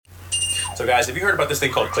So, guys, have you heard about this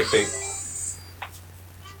thing called clickbait?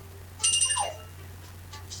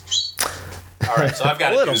 All right, so I've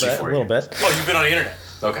got a doozy for you. A little bit. Oh, you've been on the internet.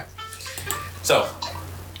 Okay. So,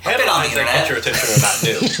 headlines that get your attention are not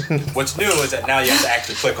new. What's new is that now you have to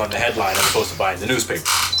actually click on the headline as opposed to buying the newspaper.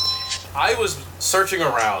 I was searching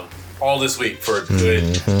around all this week for a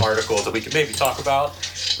good article that we could maybe talk about.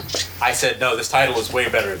 I said, no, this title is way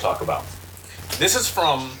better to talk about. This is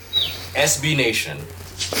from SB Nation,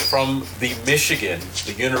 from the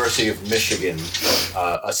University of Michigan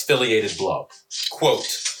affiliated blog. Quote,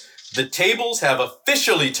 "The tables have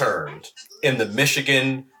officially turned in the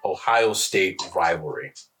Michigan-Ohio State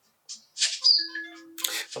rivalry."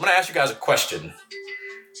 So I'm going to ask you guys a question.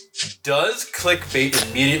 Does clickbait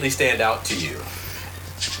immediately stand out to you?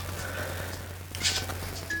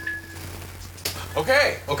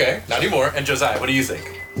 Okay, not anymore. And Josiah, what do you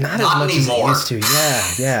think? Not as much anymore. as it used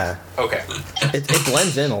to. Yeah. Okay. It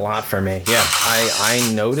blends in a lot for me. Yeah,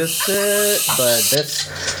 I noticed it, but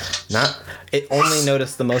that's not. It only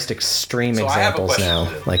noticed the most extreme examples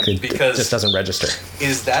now. Like it just doesn't register.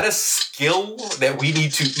 Is that a skill that we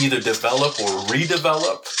need to either develop or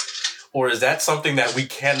redevelop, or is that something that we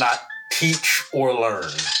cannot teach or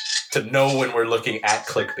learn to know when we're looking at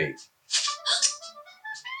clickbait?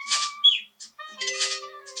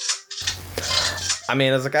 I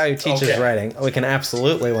mean, as a guy who teaches writing, we can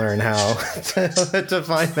absolutely learn how to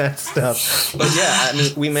find that stuff. But yeah, I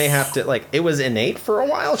mean, we may have to, like, it was innate for a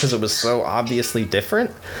while because it was so obviously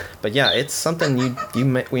different. But yeah, it's something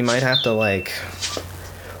we might have to, like,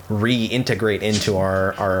 reintegrate into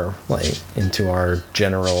our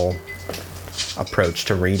general approach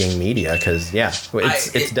to reading media, because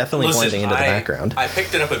it's definitely blending into the background. I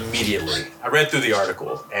picked it up immediately. I read through the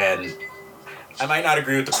article, and I might not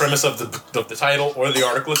agree with the premise of the title or the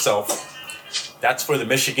article itself. That's for the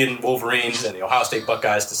Michigan Wolverines and the Ohio State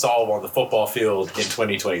Buckeyes to solve on the football field in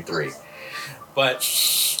 2023. But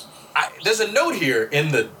there's a note here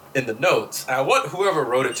in the notes. I want whoever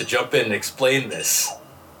wrote it to jump in and explain this,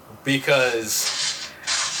 because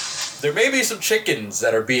there may be some chickens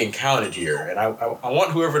that are being counted here, and I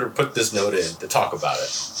want whoever to put this note in to talk about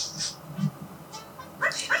it.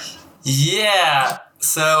 Yeah,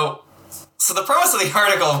 so the premise of the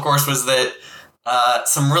article, of course, was that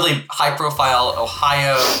some really high-profile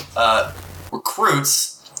Ohio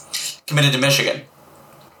recruits committed to Michigan.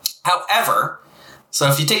 However, so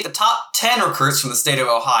if you take the top 10 recruits from the state of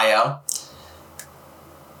Ohio,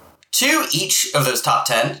 2 each of those top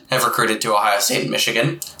 10 have recruited to Ohio State and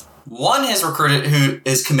Michigan. 1 has recruited who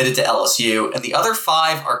is committed to LSU, and the other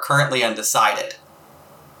 5 are currently undecided.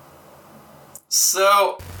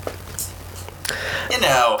 So,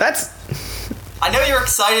 That's... I know you're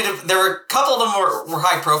excited. There were a couple of them were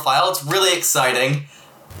high profile. It's really exciting.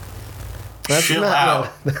 That's Chill not, out.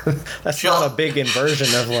 That's not a big inversion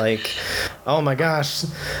of like, oh my gosh,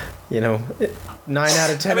 9 out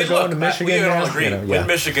of 10 are going to Michigan. We all agree. Yeah. When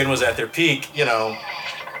Michigan was at their peak,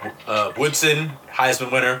 Woodson,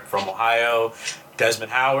 Heisman winner from Ohio,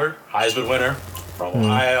 Desmond Howard, Heisman winner from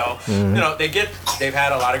Ohio. Mm-hmm. They've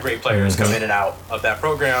had a lot of great players come in and out of that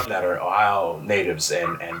program that are Ohio natives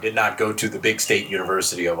and did not go to the big state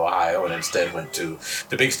University of Ohio and instead went to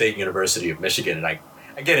the big state University of Michigan. And I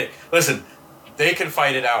get it. Listen, they can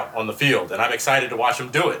fight it out on the field, and I'm excited to watch them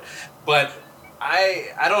do it. But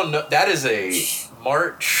I don't know. That is a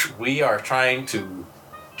march we are trying to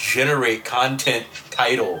generate content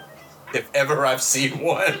title, if ever I've seen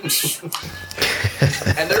one.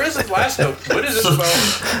 And there is a last note. What is this about?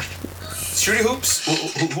 Shooty hoops?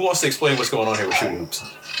 Who wants to explain what's going on here with shooty hoops?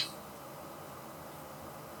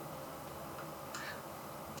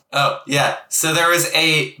 Oh, yeah. So there was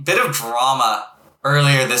a bit of drama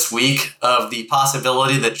earlier this week of the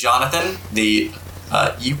possibility that Jonathan, the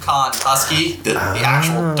Yukon Husky, the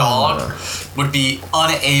actual dog, would be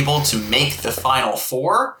unable to make the Final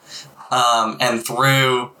Four. And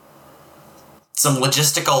through some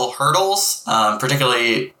logistical hurdles,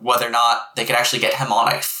 particularly whether or not they could actually get him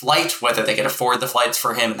on a flight, whether they could afford the flights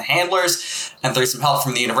for him and the handlers, and through some help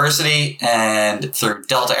from the university and through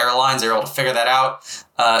Delta Airlines, they were able to figure that out.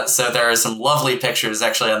 So there are some lovely pictures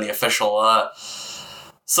actually on the official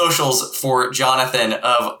socials for Jonathan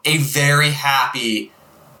of a very happy,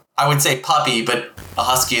 I would say puppy, but a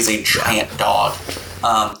husky is a giant dog.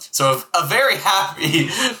 So a very happy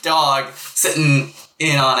dog sitting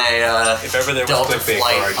in on a if ever there was Delta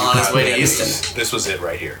flight on his way to Houston. This was it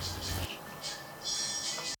right here.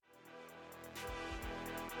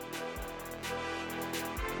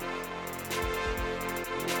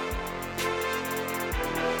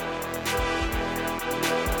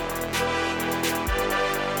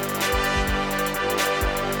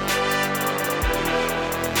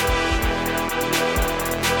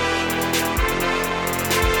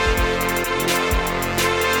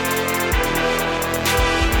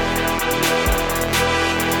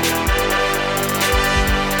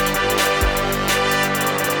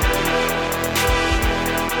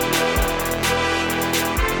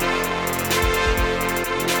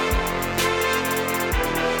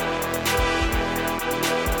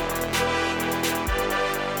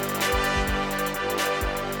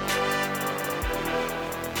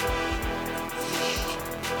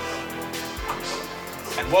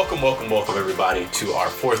 Welcome, everybody, to our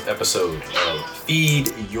 4th episode of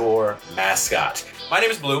Feed Your Mascot. My name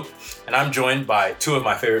is Blue, and I'm joined by 2 of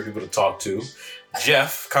my favorite people to talk to.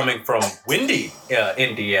 Jeff, coming from windy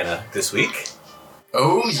Indiana this week.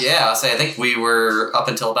 Oh, yeah. I think we were, up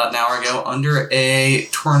until about an hour ago, under a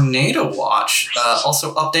tornado watch.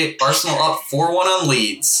 Also, update, Arsenal up 4-1 on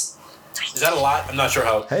Leeds. Is that a lot? I'm not sure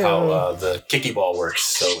how the kicky ball works,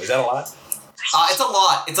 so is that a lot? It's a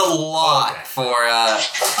lot. It's a lot for...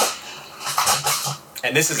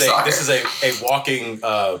 And this is a walking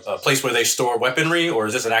place where they store weaponry, or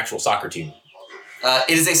is this an actual soccer team?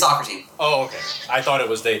 It is a soccer team. Oh, okay. I thought it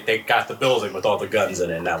was they got the building with all the guns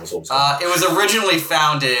in it, and that was what was going on. It was originally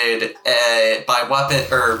founded by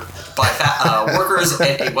workers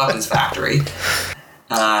at a weapons factory.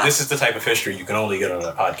 This is the type of history you can only get on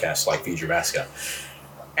a podcast like Feed Your Mascot.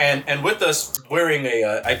 And with us wearing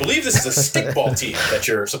I believe this is a stickball team that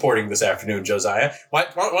you're supporting this afternoon, Josiah. Why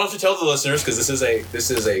don't you tell the listeners, because this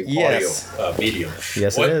is a audio medium.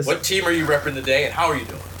 Yes, it is. What team are you repping today, and how are you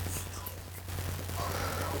doing?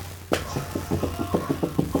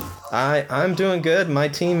 I'm doing good. My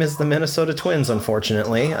team is the Minnesota Twins,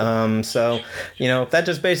 unfortunately. So, that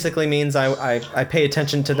just basically means I pay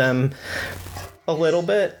attention to them a little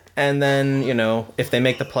bit. And then, if they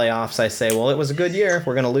make the playoffs, I say, well, it was a good year.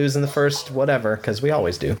 We're going to lose in the first whatever, because we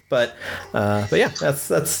always do. But yeah,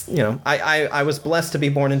 that's I was blessed to be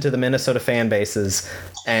born into the Minnesota fan bases.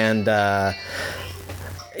 And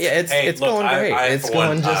it's going great. It's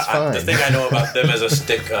going just fine. The thing I know about them as a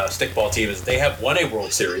stickball team is they have won a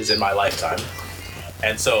World Series in my lifetime.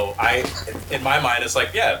 And so in my mind, it's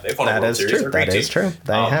like, yeah, they've won a World Series. They're a great team. That is true.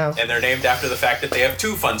 They have. And they're named after the fact that they have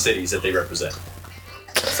 2 fun cities that they represent.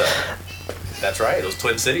 So that's right, those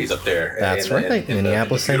Twin Cities up there. That's right,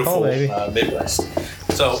 Minneapolis, St. Paul, baby. Midwest.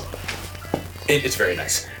 So it's very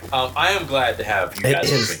nice. I am glad to have you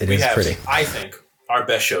guys. It is pretty. I think, our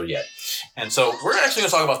best show yet. And so we're actually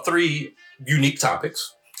going to talk about 3 unique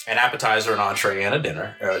topics: an appetizer, an entree, and a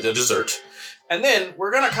dinner, a dessert. And then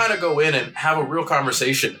we're going to kind of go in and have a real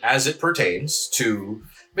conversation as it pertains to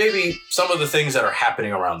maybe some of the things that are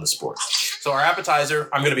happening around the sport. So our appetizer,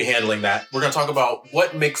 I'm going to be handling that. We're going to talk about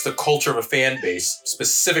what makes the culture of a fan base,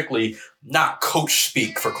 specifically not coach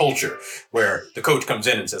speak for culture, where the coach comes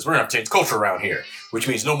in and says, we're going to have to change culture around here, which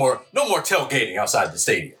means no more tailgating outside the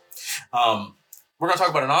stadium. We're going to talk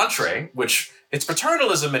about an entree, which it's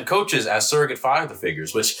paternalism and coaches as surrogate father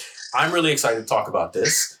figures, which I'm really excited to talk about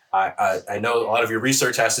this. I know a lot of your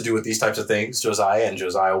research has to do with these types of things, Josiah, and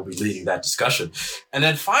Josiah will be leading that discussion. And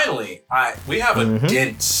then finally, we have a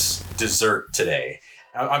dense dessert today.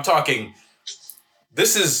 I'm talking,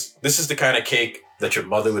 this is the kind of cake that your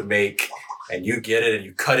mother would make, and you get it and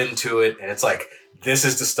you cut into it, and it's like, this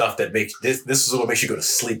is the stuff that makes this is what makes you go to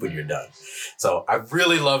sleep when you're done. So I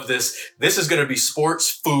really love this. This is going to be sports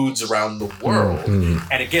foods around the world.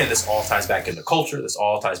 Mm-hmm. And again, this all ties back into culture. This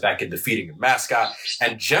all ties back into feeding your mascot.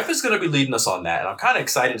 And Jeff is going to be leading us on that. And I'm kind of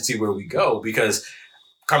excited to see where we go, because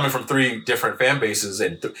coming from 3 different fan bases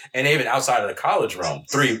and even outside of the college realm,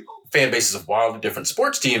 3 fan bases of wildly different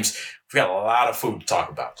sports teams, we've got a lot of food to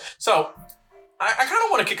talk about. So I kind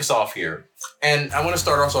of want to kick us off here. And I want to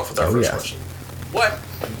start us off with our first question. What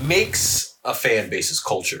makes a fan base's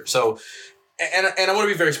culture? So, and I want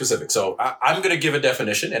to be very specific. So I'm going to give a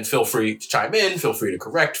definition, and feel free to chime in, feel free to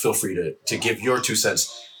correct, feel free to give your 2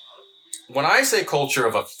 cents. When I say culture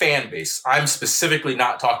of a fan base, I'm specifically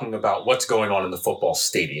not talking about what's going on in the football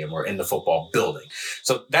stadium or in the football building.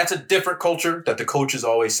 So that's a different culture that the coaches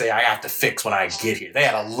always say I have to fix when I get here. They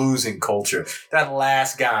had a losing culture. That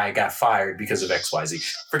last guy got fired because of XYZ.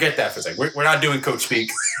 Forget that for a second. We're not doing coach speak.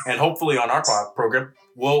 And hopefully on our program,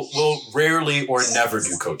 we'll rarely or never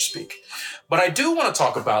do coach speak. But I do want to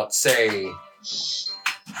talk about, say,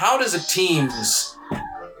 how does a team's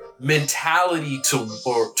mentality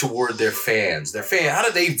toward their fans, how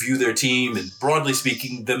do they view their team, and broadly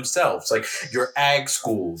speaking themselves, like your ag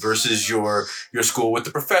school versus your school with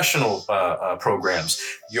the professional programs,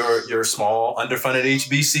 your small underfunded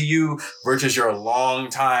HBCU versus your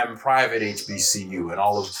long-time private HBCU, and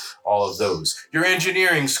all of those, your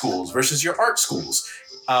engineering schools versus your art schools.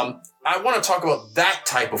 I want to talk about that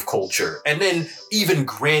type of culture, and then even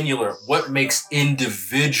granular, what makes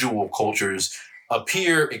individual cultures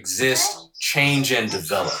appear, exist, change, and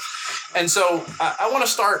develop. And so I want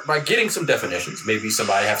to start by getting some definitions. Maybe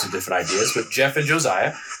somebody has some different ideas, but Jeff and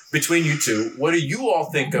Josiah, between you 2, what do you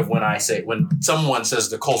all think of when someone says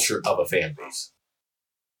the culture of a fan base?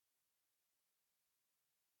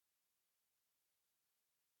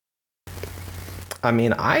 I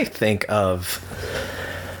mean, I think of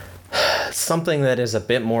something that is a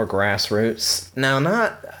bit more grassroots. Now,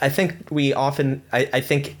 I think we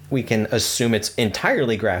can assume it's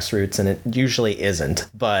entirely grassroots, and it usually isn't,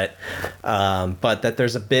 but that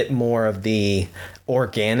there's a bit more of the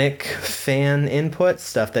organic fan input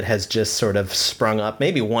stuff that has just sort of sprung up.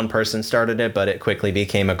 Maybe one person started it, but it quickly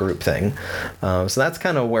became a group thing. So that's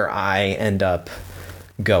kind of where I end up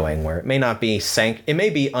going, where it may not be it may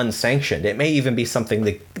be unsanctioned. It may even be something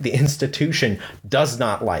that the institution does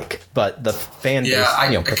not like, but the fan base,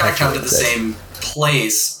 I kind of come to the same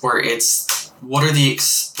place where it's what are the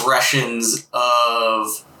expressions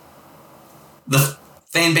of the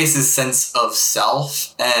fan base's sense of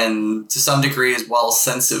self, and to some degree as well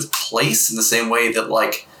sense of place, in the same way that,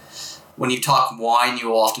 like, when you talk wine, you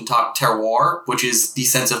will often talk terroir, which is the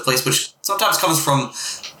sense of place, which sometimes comes from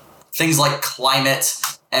things like climate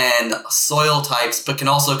and soil types, but can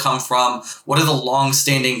also come from what are the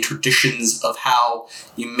long-standing traditions of how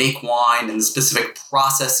you make wine and the specific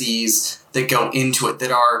processes that go into it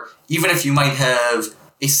that are, even if you might have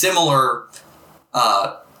a similar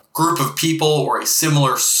group of people or a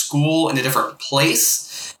similar school in a different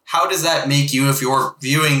place, how does that make you, if you're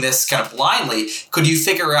viewing this kind of blindly, could you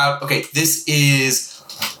figure out, okay, this is,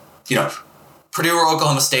 Purdue or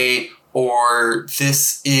Oklahoma State, or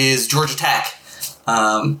this is Georgia Tech.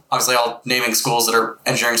 Obviously, all naming schools that are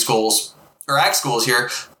engineering schools or ag schools here,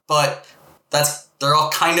 but they're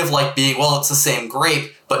all kind of like being, well, it's the same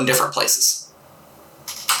grape, but in different places.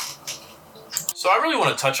 So I really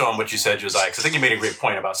want to touch on what you said, Josiah, because I think you made a great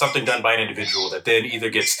point about something done by an individual that then either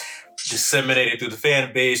gets disseminated through the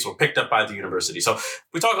fan base or picked up by the university. So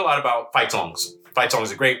we talk a lot about fight songs. Fight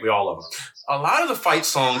songs are great. We all love them. A lot of the fight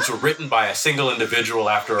songs were written by a single individual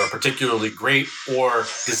after a particularly great or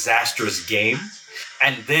disastrous game.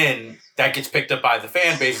 And then that gets picked up by the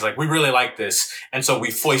fan base. It's like, we really like this. And so we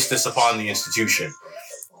foist this upon the institution.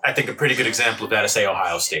 I think a pretty good example of that is, say,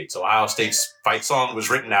 Ohio State. So Ohio State's fight song was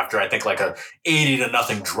written after, I think, like a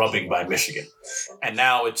 80-0 drubbing by Michigan. And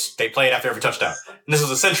now they play it after every touchdown. And this was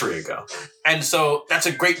a century ago. And so that's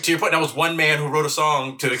a great, to your point, that was one man who wrote a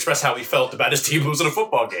song to express how he felt about his team losing a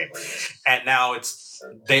football game. And now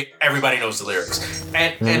everybody knows the lyrics.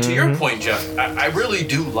 And to your point, Jeff, I really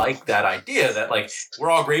do like that idea that, like, we're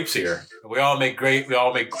all grapes here. We all make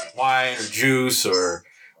wine or juice or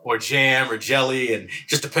jam or jelly, and it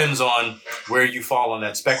just depends on where you fall on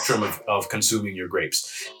that spectrum of consuming your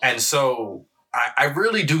grapes. And so I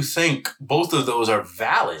really do think both of those are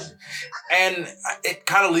valid. And it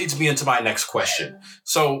kind of leads me into my next question.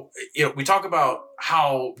 So, we talk about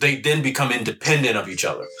how they then become independent of each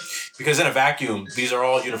other. Because in a vacuum, these are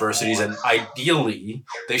all universities, and ideally,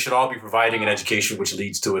 they should all be providing an education which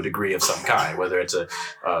leads to a degree of some kind, whether it's a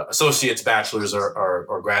associate's, bachelor's,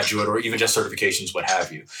 or graduate, or even just certifications, what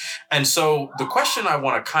have you. And so the question I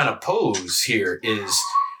want to kind of pose here is,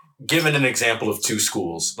 given an example of two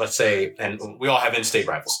schools, let's say, and we all have in-state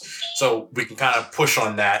rivals, so we can kind of push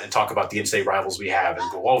on that and talk about the in-state rivals we have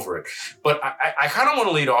and go over it. But I kind of want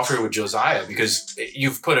to lead off here with Josiah, because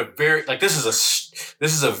you've put a very, like, this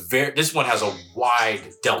one has a wide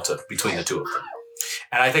delta between the two of them.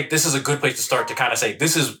 And I think this is a good place to start to kind of say,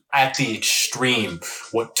 this is at the extreme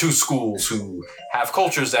what two schools who have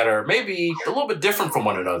cultures that are maybe a little bit different from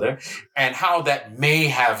one another, and how that may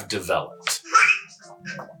have developed.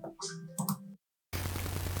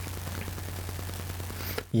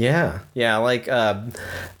 Yeah, like,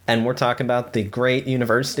 and we're talking about the great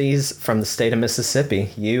universities from the state of Mississippi.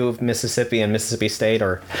 U of Mississippi and Mississippi State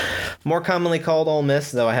are more commonly called Ole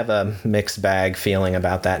Miss, though I have a mixed bag feeling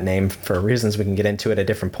about that name for reasons we can get into at a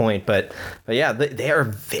different point. But yeah, they are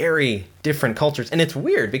very different cultures, and it's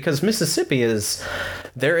weird because Mississippi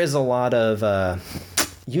there is a lot of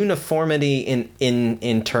uniformity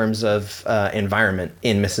in terms of environment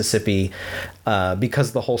in Mississippi,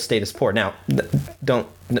 because the whole state is poor. Now,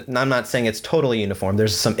 I'm not saying it's totally uniform.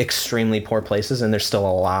 There's some extremely poor places, and there's still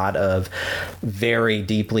a lot of very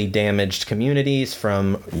deeply damaged communities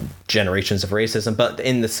from generations of racism. But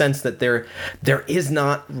in the sense that there is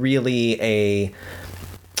not really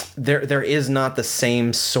there is not the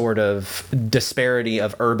same sort of disparity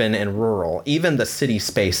of urban and rural. Even the city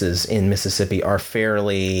spaces in Mississippi are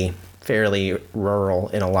fairly rural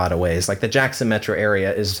in a lot of ways. Like the Jackson metro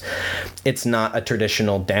area it's not a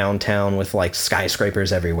traditional downtown with like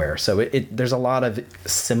skyscrapers everywhere. So there's a lot of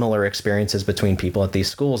similar experiences between people at these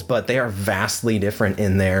schools, but they are vastly different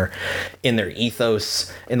in their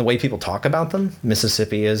ethos, in the way people talk about them.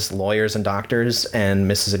 Mississippi is lawyers and doctors, and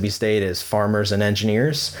Mississippi State is farmers and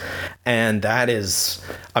engineers. And that is,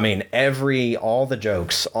 I mean, all the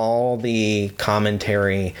jokes, all the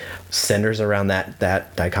commentary centers around that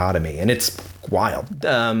dichotomy. And it's wild.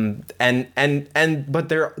 But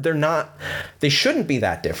they're not. They shouldn't be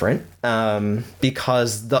that different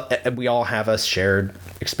because we all have a shared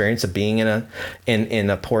experience of being in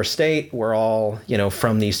a poor state. We're all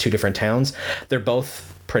from these two different towns. They're both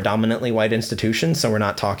predominantly white institutions, so we're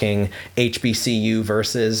not talking HBCU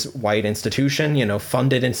versus white institution,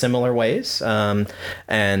 funded in similar ways, and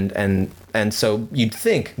so you'd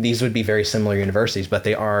think these would be very similar universities, but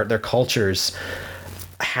their cultures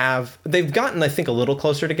they've gotten, I think, a little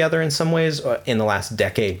closer together in some ways in the last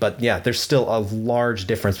decade, but yeah, there's still a large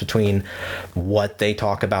difference between what they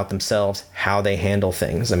talk about themselves, how they handle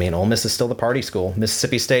things. I mean, Ole Miss is still the party school.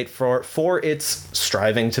 Mississippi State, for its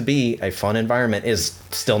striving to be a fun environment, is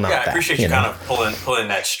still not that. I appreciate you kind of pulling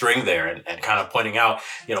that string there and kind of pointing out,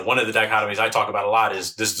 one of the dichotomies I talk about a lot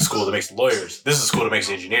is this is the school that makes the lawyers, this is the school that makes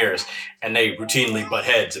the engineers, and they routinely butt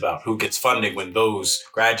heads about who gets funding when those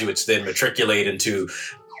graduates then matriculate into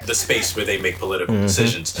the space where they make political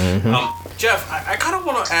decisions. Jeff, I kind of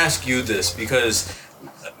want to ask you this because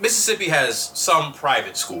Mississippi has some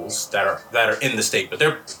private schools that are in the state, but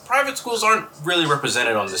their private schools aren't really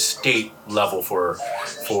represented on the state level for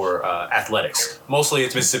athletics. Mostly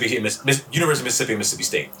it's University of Mississippi and Mississippi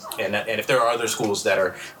State. And if there are other schools that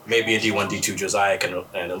are maybe in D1, D2, Josiah can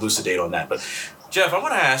elucidate on that. But Jeff, I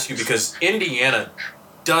want to ask you because Indiana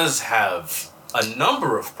does have a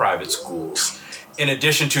number of private schools in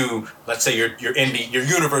addition to, let's say, your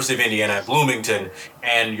University of Indiana at Bloomington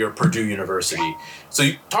and your Purdue University. So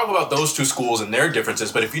you talk about those two schools and their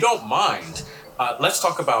differences, but if you don't mind, let's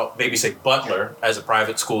talk about maybe, say, Butler as a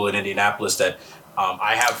private school in Indianapolis that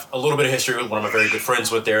I have a little bit of history with, one of my very good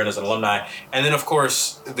friends with there and as an alumni. And then, of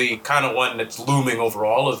course, the kind of one that's looming over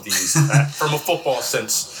all of these from a football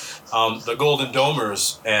sense, the Golden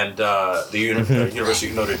Domers and the University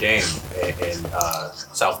of Notre Dame in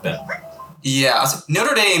South Bend. Yeah,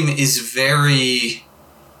 Notre Dame is very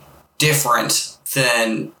different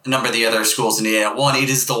than a number of the other schools in Indiana. One, it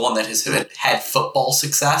is the one that has had football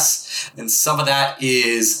success, and some of that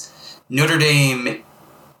is Notre Dame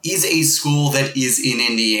is a school that is in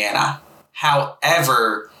Indiana.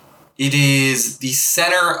 However, it is the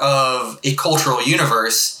center of a cultural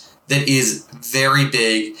universe that is very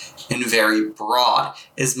big and very broad.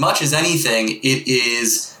 As much as anything, it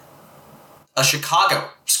is a Chicago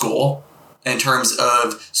school in terms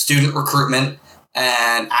of student recruitment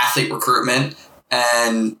and athlete recruitment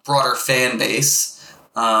and broader fan base.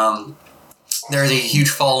 There's a huge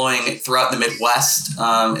following throughout the Midwest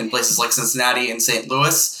in places like Cincinnati and St.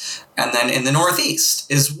 Louis, and then in the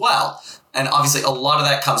Northeast as well. And obviously a lot of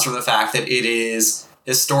that comes from the fact that it is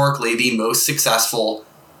historically the most successful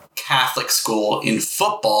Catholic school in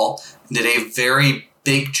football, and did a very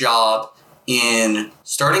big job in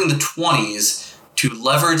starting the 20s to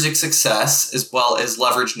leverage its success as well as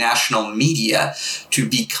leverage national media to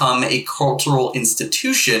become a cultural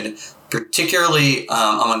institution, particularly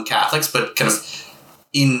among Catholics, but kind of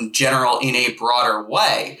in general in a broader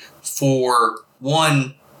way. For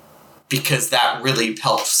one, because that really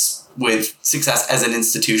helps with success as an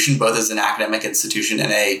institution, both as an academic institution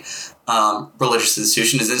and a religious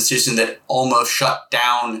institution. As an institution that almost shut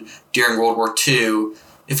down during World War II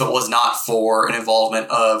if it was not for an involvement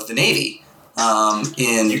of the Navy.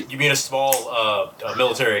 You mean a small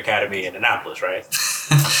military academy in Annapolis, right?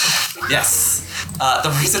 Yes.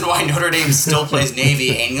 The reason why Notre Dame still plays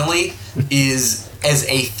Navy annually is as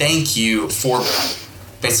a thank you for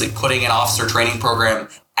basically putting an officer training program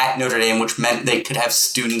at Notre Dame, which meant they could have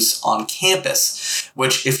students on campus,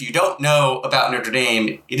 which, if you don't know about Notre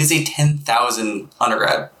Dame, it is a 10,000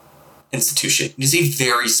 undergrad institution. It is a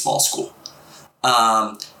very small school.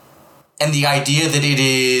 And the idea that it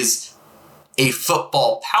is a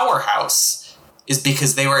football powerhouse is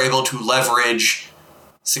because they were able to leverage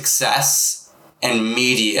success and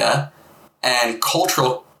media and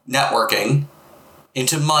cultural networking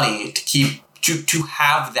into money to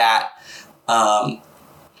have that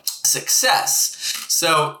success.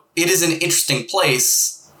 So it is an interesting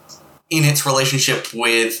place in its relationship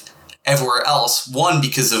with everywhere else. One,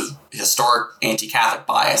 because of historic anti-Catholic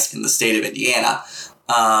bias in the state of Indiana,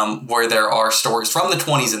 where there are stories from the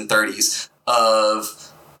 20s and 30s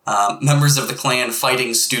of members of the Klan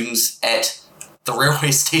fighting students at the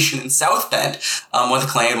railway station in South Bend when the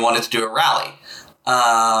Klan wanted to do a rally.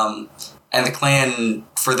 And the Klan,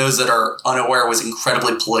 for those that are unaware, was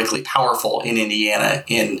incredibly politically powerful in Indiana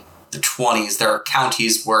in the 20s. There are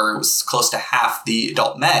counties where it was close to half the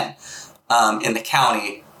adult men in the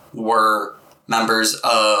county were members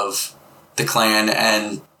of the Klan,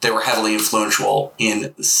 and they were heavily influential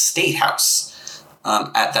in the State House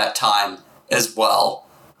at that time as well.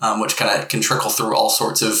 which kind of can trickle through all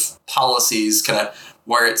sorts of policies. Kind of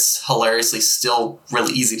where it's hilariously still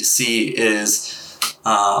really easy to see is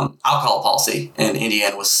alcohol policy in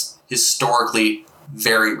Indiana was historically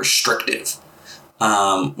very restrictive,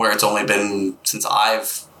 where it's only been since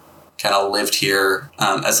I've kind of lived here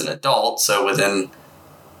as an adult, so within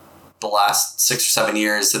the last 6 or 7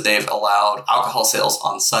 years, that they've allowed alcohol sales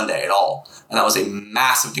on Sunday at all. And that was a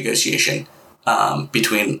massive negotiation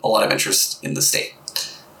between a lot of interest in the state.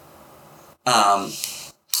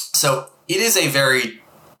 So it is a very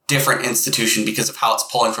different institution because of how it's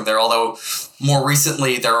pulling from there, although more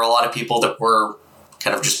recently there are a lot of people that were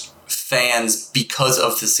kind of just fans because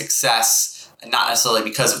of the success and not necessarily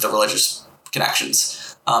because of the religious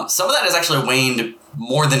connections. Some of that has actually waned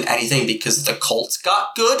more than anything because the Colts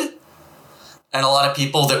got good, and a lot of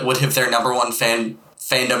people that would have their number one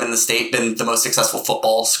fandom in the state been the most successful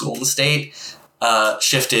football school in the state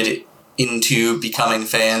shifted into becoming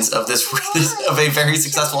fans of of a very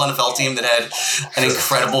successful NFL team that had an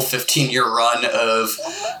incredible 15-year run of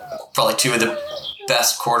probably two of the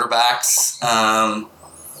best quarterbacks.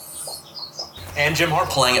 And Jim Harbaugh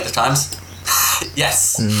playing at the times.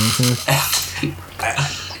 Yes. Mm-hmm.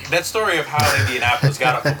 That story of how Indianapolis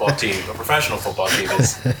got a football team, a professional football team,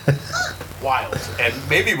 is wild. And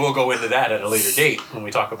maybe we'll go into that at a later date when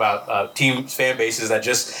we talk about teams, fan bases that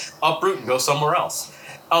just uproot and go somewhere else.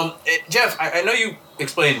 Jeff, I know you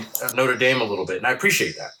explained Notre Dame a little bit, and I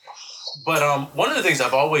appreciate that. But one of the things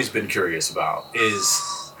I've always been curious about is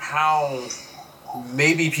how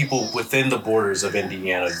maybe people within the borders of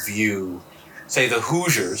Indiana view, say, the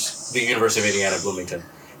Hoosiers, the University of Indiana, Bloomington,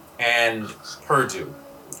 and Purdue.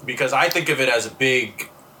 Because I think of it as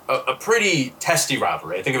a pretty testy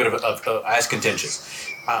rivalry. I think of it as contentious.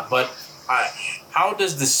 But how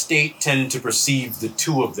does the state tend to perceive the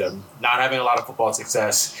two of them not having a lot of football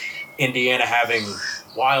success, Indiana having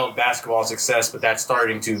wild basketball success, but we're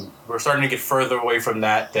starting to get further away from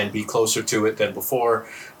that than be closer to it than before.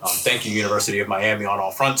 Thank you, University of Miami on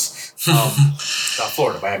all fronts.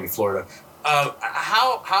 Miami, Florida.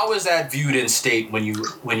 How is that viewed in state when you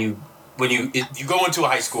go into a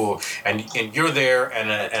high school and you're there and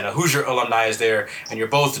a Hoosier alumni is there and you're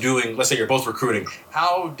both let's say you're both recruiting,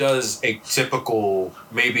 how does a typical,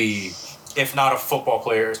 maybe if not a football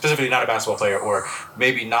player, specifically not a basketball player, or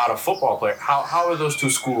maybe not a football player, how are those two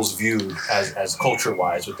schools viewed as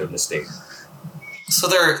culture-wise within the state? So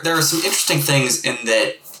there are some interesting things in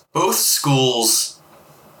that both schools,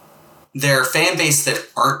 their fan base that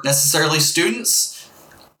aren't necessarily students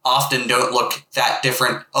often don't look that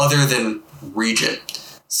different other than region.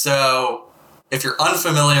 So if you're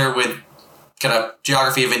unfamiliar with kind of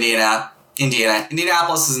geography of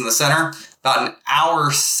Indianapolis is in the center, about an hour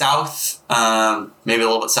south, maybe a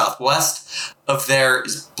little bit southwest of there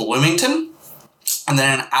is Bloomington. And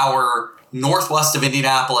then an hour northwest of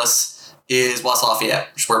Indianapolis is West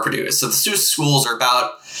Lafayette, which is where Purdue is. So the two schools are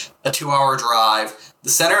about a 2-hour drive. The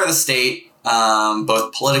center of the state,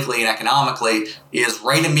 both politically and economically, is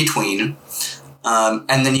right in between.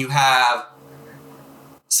 And then you have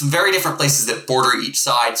some very different places that border each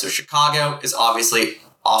side. So Chicago is obviously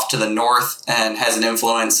off to the north and has an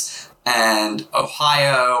influence, and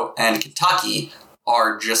Ohio and Kentucky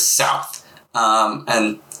are just south.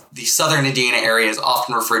 And the southern Indiana area is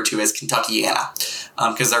often referred to as Kentuckiana,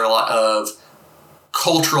 because there are a lot of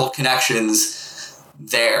cultural connections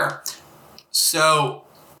there. So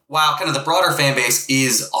while kind of the broader fan base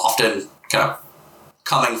is often kind of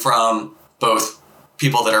coming from both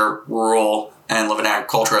people that are rural and live in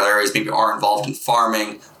agricultural areas, maybe are involved in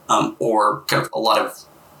farming, or kind of a lot of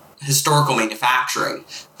historical manufacturing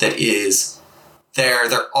that is there.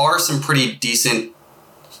 There are some pretty decent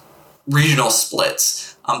regional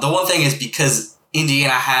splits. The one thing is because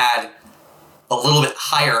Indiana had a little bit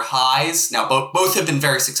higher highs. Now, both have been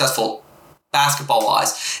very successful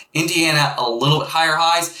basketball-wise. Indiana, a little bit higher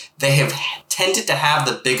highs. They have tended to have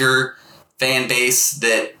the bigger fan base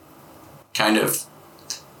that kind of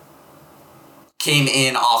came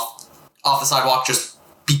in off the sidewalk just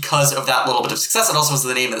because of that little bit of success. It also has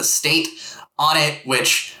the name of the state on it,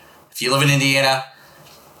 which, if you live in Indiana,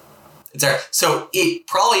 it's there. So it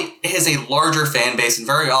probably has a larger fan base, and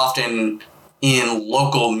very often in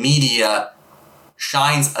local media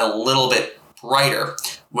shines a little bit brighter,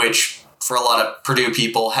 which for a lot of Purdue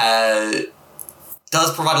people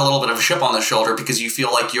does provide a little bit of a chip on the shoulder, because you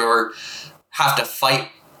feel like you have to fight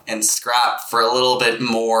and scrap for a little bit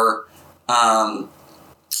more, and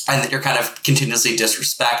that you're kind of continuously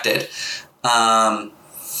disrespected.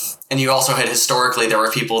 And you also had historically, there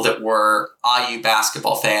were people that were IU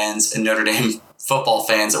basketball fans and Notre Dame football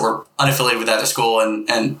fans that were unaffiliated with either school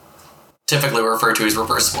and typically referred to as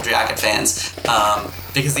reversible jacket fans,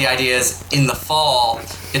 because the idea is in the fall,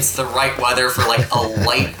 it's the right weather for like a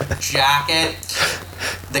light jacket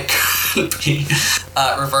that could be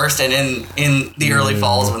reversed, and in the early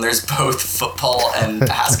falls when there's both football and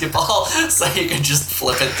basketball, so you can just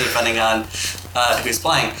flip it depending on who's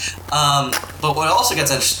playing. But what also gets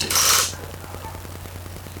interesting.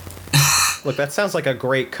 Look, that sounds like a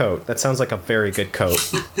great coat. That sounds like a very good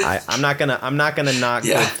coat. I'm not gonna knock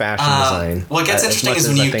good fashion design. What gets interesting is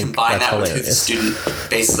when you combine that with who the student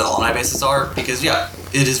bases and alumni bases are, because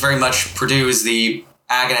it is very much Purdue is the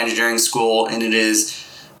ag and engineering school, and it is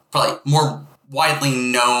probably more widely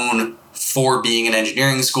known for being an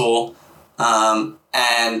engineering school,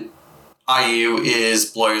 and IU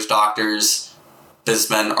is lawyers, doctors,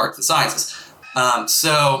 businessmen, arts and sciences.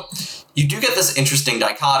 So you do get this interesting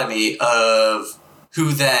dichotomy of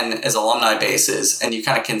who then as alumni bases, and you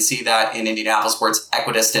kind of can see that in Indianapolis where it's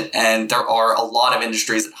equidistant, and there are a lot of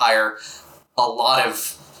industries that hire a lot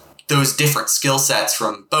of those different skill sets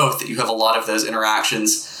from both, that you have a lot of those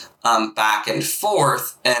interactions back and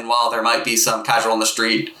forth, and while there might be some casual on the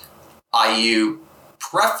street IU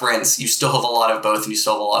preference, you still have a lot of both, and you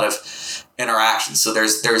still have a lot of interactions. So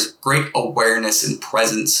there's great awareness and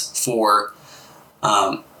presence for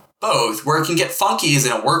both. Where it can get funky is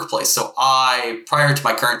in a workplace. So prior to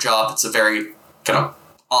my current job, it's a very kind of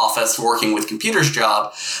office working with computers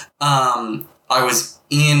job, I was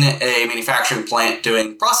in a manufacturing plant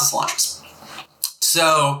doing process launches.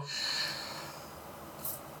 So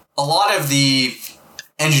a lot of the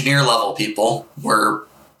engineer level people were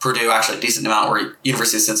Purdue, actually a decent amount were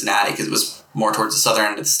University of Cincinnati because it was more towards the southern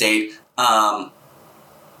end of the state.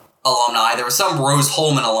 Alumni. There were some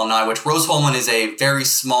Rose-Hulman alumni, which Rose-Hulman is a very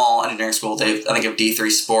small engineering school. They, I think, have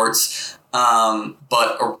D3 sports,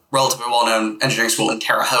 but a relatively well-known engineering school in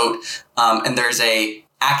Terre Haute. And there's a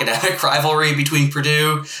academic rivalry between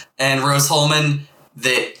Purdue and Rose-Hulman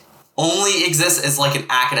that only exists as like an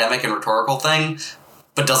academic and rhetorical thing,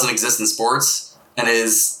 but doesn't exist in sports and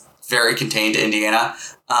is very contained to Indiana.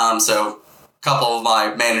 So a couple of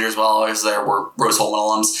my managers while I was there were Rose-Hulman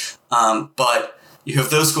alums. But you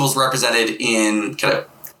have those schools represented in kind of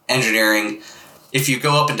engineering. If you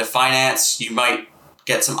go up into finance, you might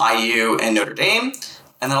get some IU and Notre Dame.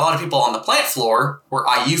 And then a lot of people on the plant floor were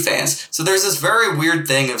IU fans. So there's this very weird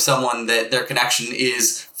thing of someone that their connection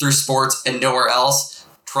is through sports and nowhere else,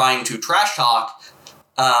 trying to trash talk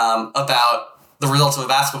about the results of a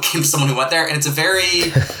basketball game to someone who went there. And it's a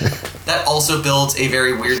very, that also builds a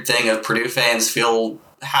very weird thing of Purdue fans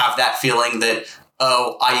have that feeling that,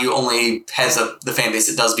 oh, IU only has the fan base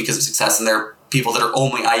it does because of success, and there are people that are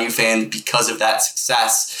only IU fans because of that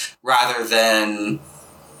success, rather than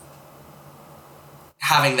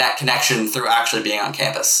having that connection through actually being on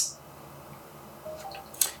campus.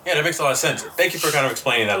 Yeah, that makes a lot of sense. Thank you for kind of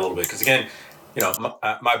explaining that a little bit, because again, you know,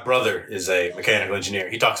 my brother is a mechanical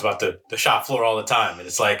engineer. He talks about the shop floor all the time, and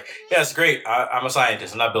it's like, yeah, it's great. I'm a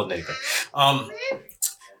scientist. I'm not building anything.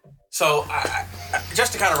 So,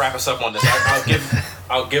 just to kind of wrap us up on this,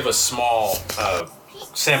 I'll give a small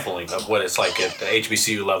sampling of what it's like at the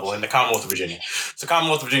HBCU level in the Commonwealth of Virginia. So,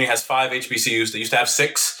 Commonwealth of Virginia has 5 HBCUs. They used to have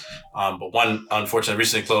 6, but one unfortunately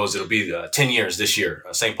recently closed. It'll be 10 years this year.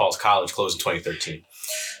 St. Paul's College closed in 2013.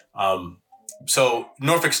 So,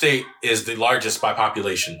 Norfolk State is the largest by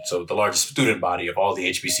population, so the largest student body of all the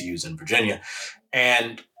HBCUs in Virginia,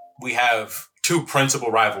 and we have 2 principal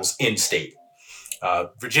rivals in state.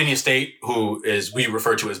 Virginia State, who is we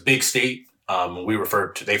refer to as Big State, they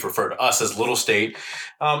refer to us as Little State,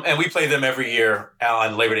 and we play them every year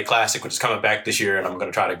on Labor Day Classic, which is coming back this year, and I'm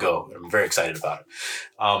going to try to go. I'm very excited about it.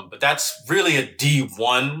 But that's really a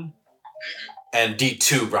D1 and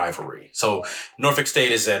D2 rivalry. So Norfolk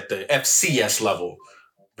State is at the FCS level.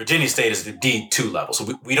 Virginia State is the D2 level.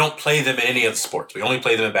 So we don't play them in any of the sports. We only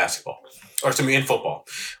play them in basketball, or excuse me, in football.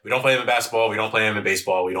 We don't play them in basketball. We don't play them in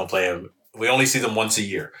baseball. We only see them once a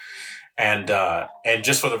year. And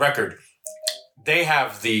just for the record, they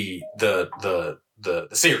have the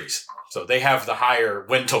series. So they have the higher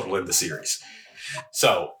win total in the series.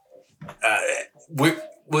 So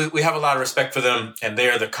we have a lot of respect for them, and they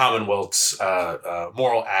are the Commonwealth's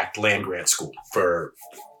Moral Act land grant school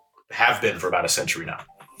have been for about a century now.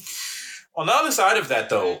 On the other side of that,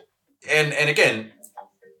 though, and again,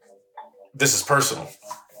 this is personal.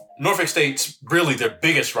 Norfolk State's really their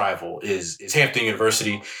biggest rival is Hampton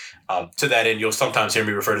University. To that end, you'll sometimes hear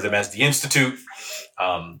me refer to them as the Institute.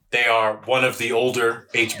 They are one of the older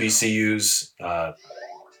HBCUs,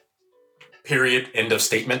 period, end of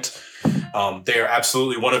statement. They are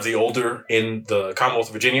absolutely one of the older in the Commonwealth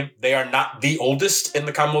of Virginia. They are not the oldest in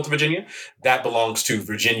the Commonwealth of Virginia. That belongs to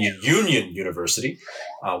Virginia Union University,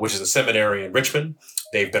 which is a seminary in Richmond.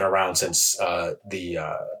 They've been around since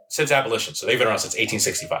since abolition. So they've been around since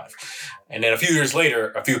 1865. And then a few years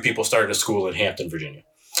later, a few people started a school in Hampton, Virginia.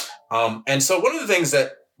 And so one of the things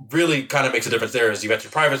that really kind of makes a difference there is you got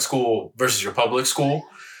your private school versus your public school.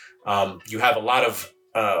 You have a lot of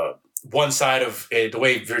one side of the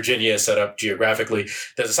way Virginia is set up geographically.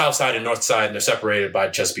 There's a south side and north side, and they're separated by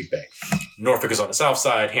Chesapeake Bay. Norfolk is on the south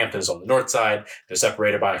side, Hampton is on the north side. They're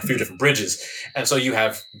separated by a few different bridges. And so you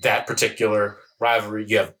have that particular rivalry.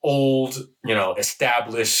 You have old,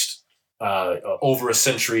 established, over a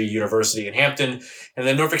century university in Hampton. And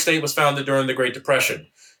then Norfolk State was founded during the Great Depression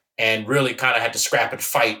and really kind of had to scrap and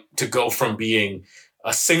fight to go from being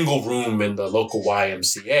a single room in the local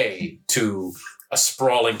YMCA to a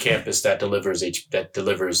sprawling campus that delivers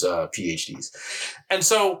PhDs. And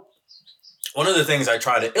so one of the things I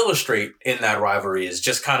try to illustrate in that rivalry is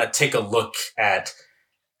just kind of take a look at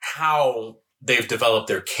how they've developed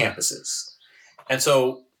their campuses. And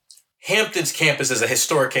so Hampton's campus is a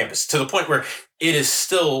historic campus to the point where it is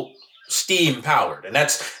still steam powered. And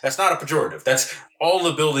that's not a pejorative. That's all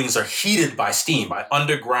the buildings are heated by steam, by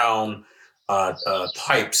underground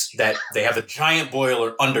pipes that they have a giant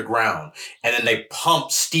boiler underground, and then they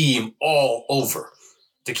pump steam all over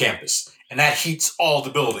the campus, and that heats all the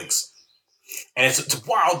buildings. And it's a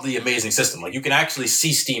wildly amazing system. Like you can actually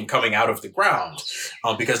see steam coming out of the ground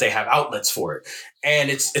because they have outlets for it, and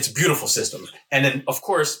it's a beautiful system. And then of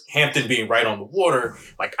course Hampton being right on the water,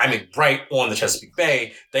 right on the Chesapeake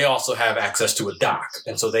Bay, they also have access to a dock,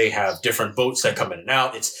 and so they have different boats that come in and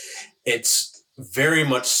out. It's very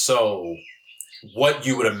much so what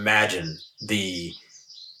you would imagine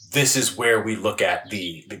this is where we look at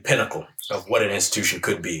the pinnacle of what an institution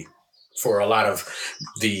could be for a lot of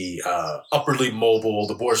the upwardly mobile,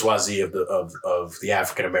 the bourgeoisie of the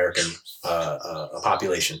African American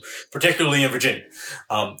population, particularly in Virginia,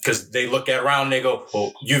 because they look around and they go,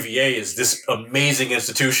 well, UVA is this amazing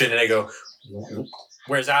institution, and they go,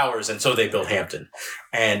 where's ours? And so they built Hampton,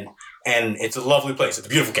 and it's a lovely place. It's a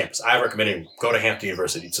beautiful campus. I recommend it. Go to Hampton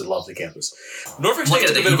University. It's a lovely campus. Norfolk State. Look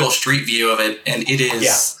at the Google Street View of it, and it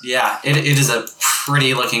is, it is a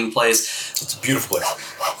pretty looking place. It's a beautiful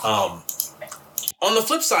place. On the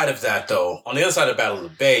flip side of that, though, on the other side of Battle of the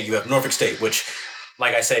Bay, you have Norfolk State, which,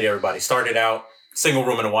 like I say to everybody, started out single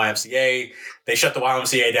room in a YMCA. They shut the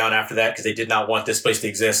YMCA down after that because they did not want this place to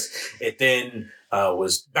exist. It then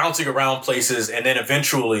was bouncing around places, and then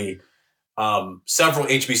eventually several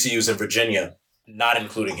HBCUs in Virginia, not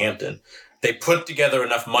including Hampton, they put together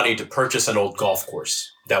enough money to purchase an old golf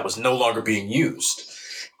course that was no longer being used.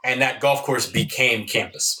 And that golf course became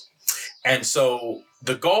campus. And so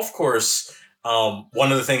the golf course,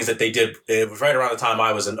 one of the things that they did, it was right around the time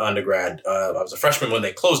I was an undergrad. I was a freshman when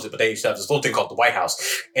they closed it, but they used to have this little thing called the White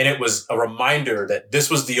House. And it was a reminder that this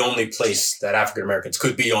was the only place that African Americans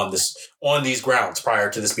could be on these grounds prior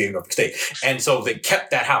to this being Norfolk State. And so they kept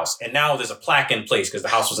that house. And now there's a plaque in place because the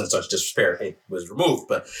house was in such disrepair. It was removed,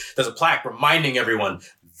 but there's a plaque reminding everyone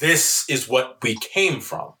this is what we came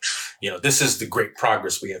from. This is the great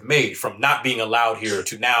progress we have made from not being allowed here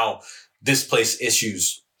to now this place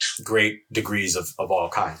issues great degrees of all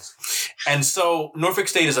kinds. And so Norfolk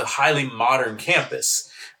State is a highly modern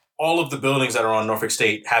campus. All of the buildings that are on Norfolk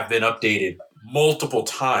State have been updated multiple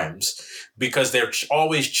times because they're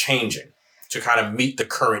always changing to kind of meet the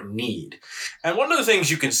current need. And one of the things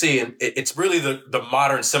you can see, and it's really the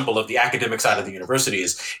modern symbol of the academic side of the university,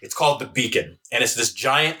 is it's called the Beacon. And it's this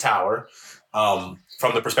giant tower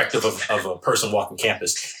from the perspective of a person walking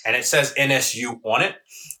campus. And it says NSU on it.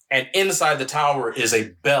 And inside the tower is a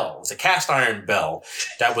bell. It's a cast iron bell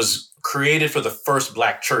that was created for the first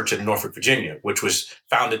black church in Norfolk, Virginia, which was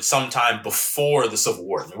founded sometime before the Civil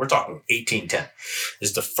War. I mean, we're talking 1810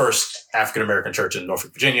 is the first African-American church in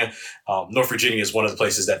Norfolk, Virginia. North Virginia is one of the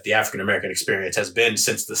places that the African-American experience has been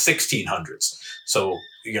since the 1600s. So,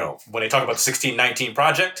 when they talk about the 1619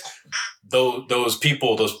 project, those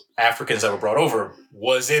people, those Africans that were brought over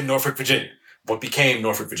was in Norfolk, Virginia, what became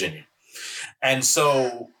Norfolk, Virginia. And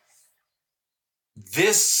so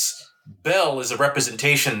this bell is a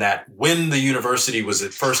representation that when the university was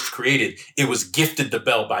at first created, it was gifted the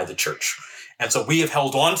bell by the church. And so we have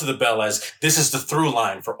held on to the bell as this is the through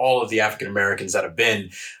line for all of the African Americans that have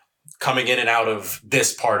been coming in and out of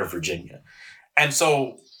this part of Virginia. And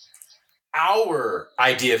so our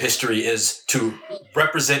idea of history is to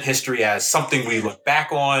represent history as something we look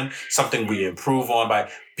back on, something we improve on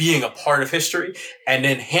by being a part of history. And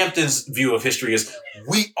then Hampton's view of history is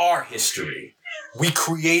we are history. We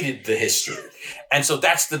created the history. And so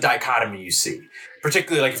that's the dichotomy you see.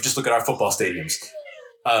 Particularly like if you just look at our football stadiums.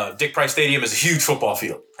 Dick Price Stadium is a huge football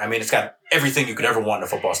field. I mean, it's got everything you could ever want in a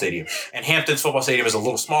football stadium. And Hampton's football stadium is a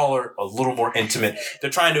little smaller, a little more intimate.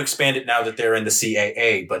 They're trying to expand it now that they're in the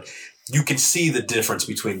CAA, but you can see the difference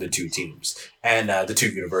between the two teams and the two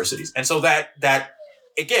universities. And so that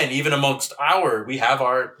again, even amongst we have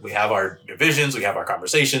our divisions, we have our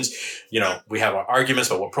conversations, we have our arguments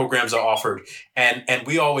about what programs are offered. And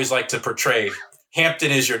we always like to portray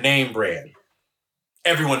Hampton is your name brand.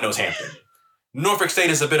 Everyone knows Hampton. Norfolk State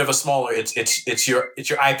is a bit of a smaller. It's your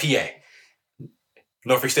IPA.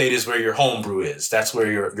 Norfolk State is where your homebrew is. That's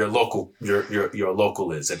where your local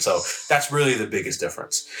is, and so that's really the biggest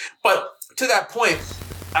difference. But to that point,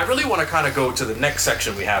 I really want to kind of go to the next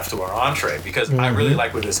section we have to our entree because I really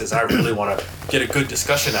like what this is. I really want to get a good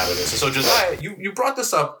discussion out of this. And so Josiah, you brought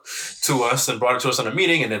this up to us and brought it to us in a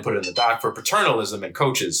meeting and then put it in the doc for paternalism and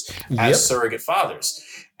coaches as surrogate fathers.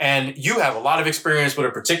 And you have a lot of experience with a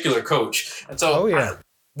particular coach. And so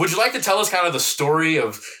would you like to tell us kind of the story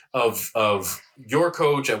of your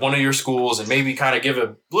coach at one of your schools and maybe kind of give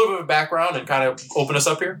a little bit of background and kind of open us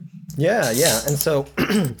up here? Yeah. And so,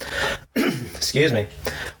 excuse me,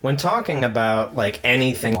 when talking about like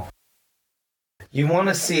anything, you want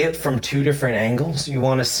to see it from two different angles. You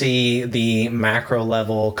want to see the macro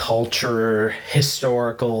level culture,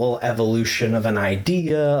 historical evolution of an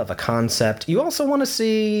idea, of a concept. You also want to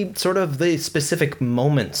see sort of the specific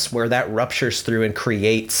moments where that ruptures through and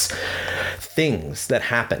creates things that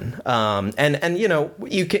happen. And you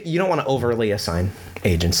don't want to overly assign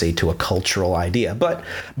agency to a cultural idea, but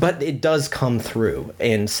it does come through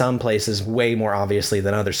in some places way more obviously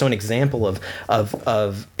than others. So an example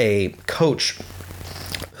of a coach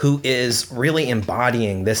who is really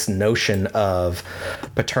embodying this notion of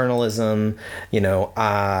paternalism,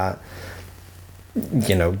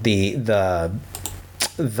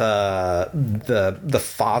 the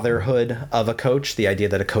fatherhood of a coach, the idea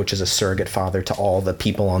that a coach is a surrogate father to all the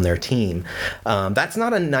people on their team. That's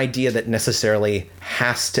not an idea that necessarily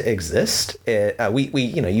has to exist.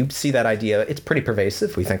 You see that idea, it's pretty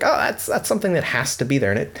pervasive. We think, that's something that has to be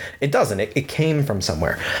there. And it doesn't. It came from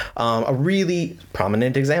somewhere. A really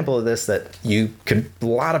prominent example of this that a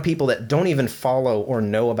lot of people that don't even follow or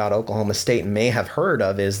know about Oklahoma State may have heard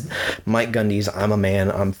of is Mike Gundy's "I'm a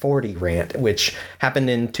man, I'm 40" rant, which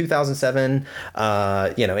happened in 2007,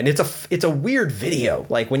 and it's a weird video.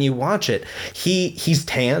 Like when you watch it, he's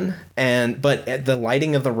tan, but at the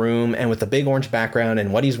lighting of the room and with the big orange background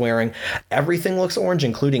and what he's wearing, everything looks orange,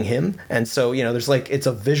 including him. And so, there's it's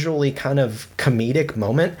a visually kind of comedic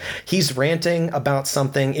moment. He's ranting about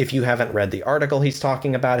something. If you haven't read the article he's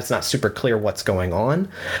talking about, it's not super clear what's going on.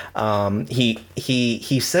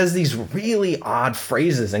 He says these really odd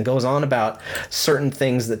phrases and goes on about certain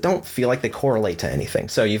things that don't feel like they correlate to anything.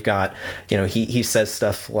 So you've got, he says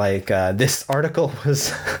stuff like, this article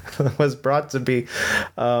was brought to be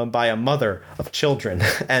by a mother of children,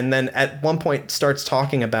 and then at one point starts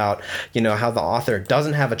talking about how the author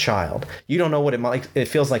doesn't have a child. You don't know what it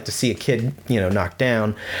feels like to see a kid knocked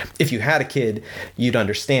down. If you had a kid, you'd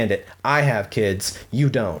understand it. I have kids, you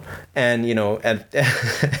don't. And and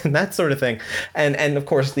that sort of thing. And of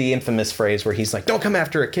course the infamous phrase where he's like, don't come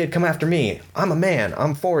after a kid, come after me. I'm a man,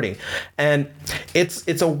 I'm 40. And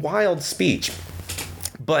it's a wild speech.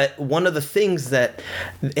 But one of the things that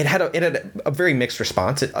it had a very mixed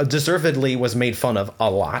response. It deservedly was made fun of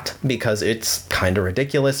a lot because it's kind of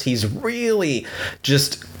ridiculous. He's really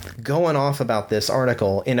just going off about this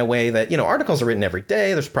article in a way that, articles are written every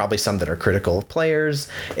day. There's probably some that are critical of players.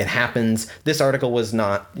 It happens. This article was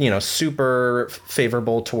not, super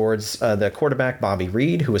favorable towards the quarterback, Bobby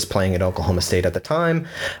Reed, who was playing at Oklahoma State at the time.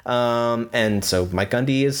 And so Mike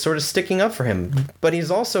Gundy is sort of sticking up for him, but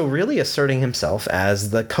he's also really asserting himself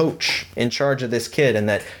as the coach in charge of this kid and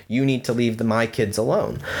that you need to leave my kids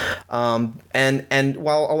alone. And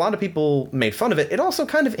while a lot of people made fun of it, it also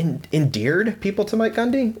kind of endeared people to Mike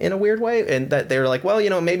Gundy in a weird way, and that they were like,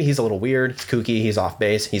 well, maybe he's a little weird, he's kooky, he's off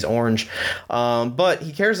base, he's orange, but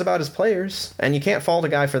he cares about his players, and you can't fault a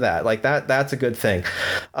guy for that. Like that's a good thing.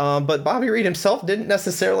 But Bobby Reed himself didn't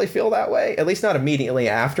necessarily feel that way, at least not immediately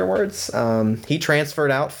afterwards. He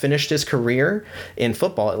transferred out, finished his career in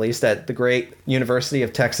football, at least at the great University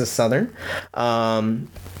of Texas Southern.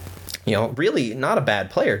 really not a bad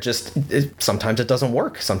player. Just sometimes it doesn't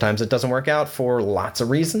work. Sometimes it doesn't work out for lots of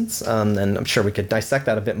reasons. And I'm sure we could dissect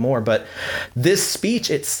that a bit more. But this speech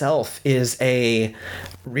itself is a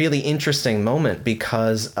really interesting moment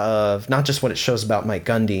because of not just what it shows about Mike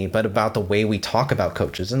Gundy, but about the way we talk about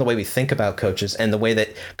coaches and the way we think about coaches and the way that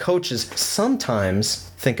coaches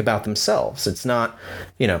sometimes think about themselves. It's not,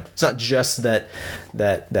 it's not just that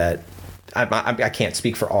I can't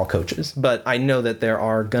speak for all coaches, but I know that there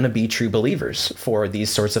are going to be true believers for these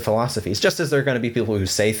sorts of philosophies, just as there are going to be people who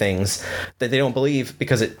say things that they don't believe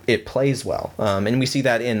because it plays well. And we see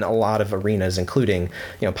that in a lot of arenas, including,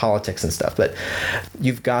 politics and stuff. But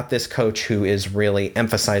you've got this coach who is really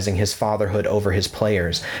emphasizing his fatherhood over his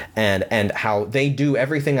players and how they do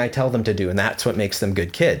everything I tell them to do. And that's what makes them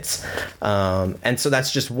good kids. And so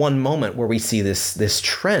that's just one moment where we see this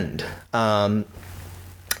trend.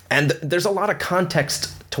 And there's a lot of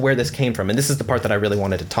context to where this came from. And this is the part that I really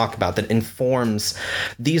wanted to talk about that informs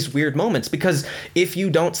these weird moments. Because if you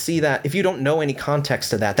don't see that, if you don't know any context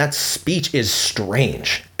to that speech is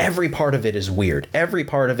strange. Every part of it is weird. Every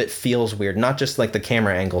part of it feels weird, not just like the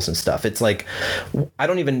camera angles and stuff. It's like, I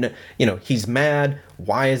don't even know, he's mad.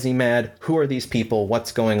 Why is he mad? Who are these people?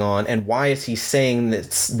 What's going on? And why is he saying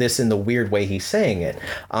this in the weird way he's saying it?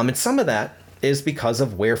 And some of that is because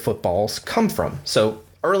of where footballs come from. So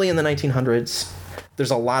early in the 1900s,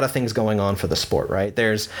 there's a lot of things going on for the sport, right?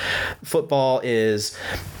 Football is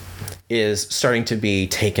starting to be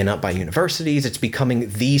taken up by universities. It's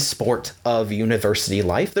becoming the sport of university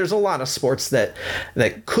life. There's a lot of sports that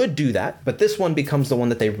could do that, but this one becomes the one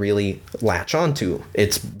that they really latch onto.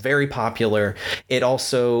 It's very popular. It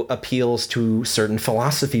also appeals to certain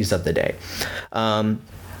philosophies of the day.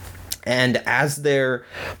 And as they're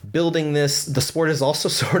building this, the sport is also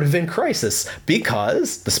sort of in crisis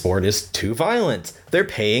because the sport is too violent. They're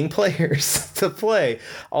paying players to play.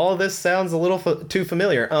 All of this sounds a little too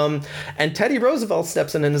familiar. And Teddy Roosevelt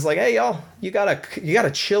steps in and is like, "Hey, y'all, you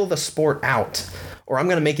gotta chill the sport out, or I'm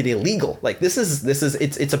gonna make it illegal." Like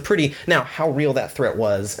it's a pretty, now how real that threat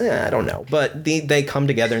was, I don't know. But they come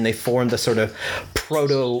together and they form the sort of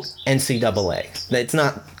proto NCAA. It's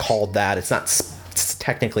not called that. It's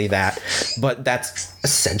technically that, but that's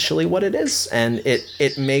essentially what it is, and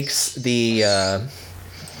it makes they're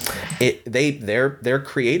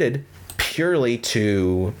created purely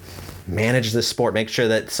to manage the sport, make sure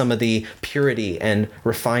that some of the purity and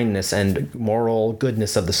refinedness and moral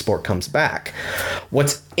goodness of the sport comes back.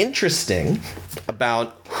 What's interesting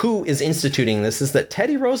about who is instituting this is that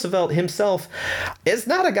Teddy Roosevelt himself is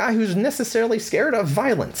not a guy who's necessarily scared of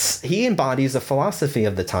violence. He embodies a philosophy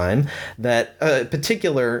of the time that a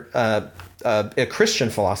Christian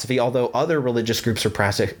philosophy, although other religious groups are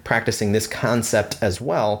practicing this concept as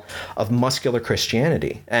well of muscular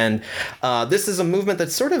Christianity. And this is a movement that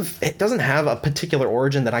it doesn't have a particular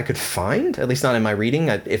origin that I could find, at least not in my reading.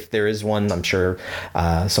 If there is one, I'm sure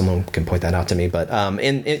someone can point that out to me. But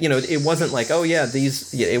it wasn't like,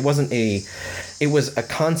 it was a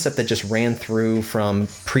concept that just ran through from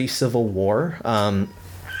pre-Civil War.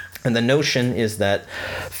 And the notion is that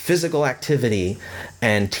physical activity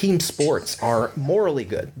and team sports are morally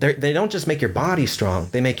good. They don't just make your body strong.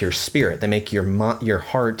 They make your spirit. They make your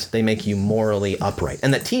heart. They make you morally upright.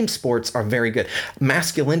 And that team sports are very good.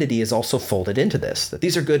 Masculinity is also folded into this. That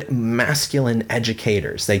these are good masculine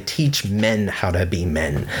educators. They teach men how to be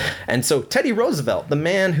men. And so Teddy Roosevelt, the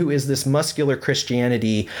man who is this muscular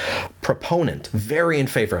Christianity proponent, very in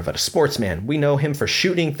favor of it, a sportsman. We know him for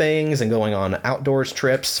shooting things and going on outdoors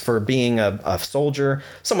trips, for being a soldier.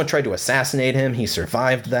 Someone tried to assassinate him. He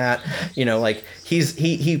survived that.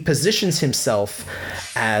 He positions himself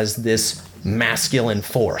as this masculine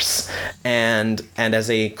force and as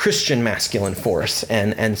a Christian masculine force,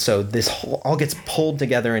 and so this all gets pulled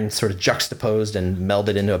together and sort of juxtaposed and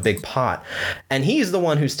melded into a big pot. And he's the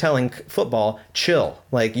one who's telling football, chill,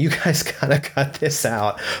 like, you guys gotta cut this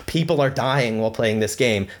out. People are dying while playing this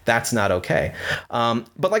game. That's not okay.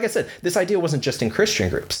 But like I said, this idea wasn't just in Christian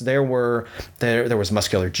groups. There was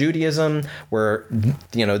muscular Judaism, where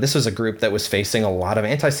this was a group that was facing a lot of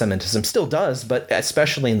anti-Semitism, still does, but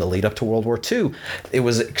especially in the lead up to World War II, it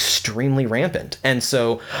was extremely rampant. And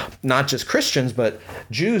so not just Christians, but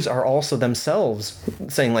Jews are also themselves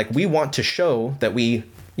saying, like, we want to show that we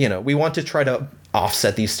want to try to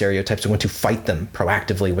offset these stereotypes. We want to fight them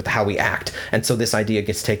proactively with how we act. And so this idea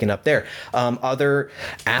gets taken up there. Other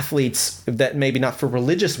athletes that maybe not for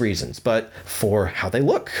religious reasons, but for how they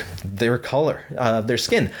look, their color, their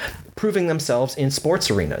skin, proving themselves in sports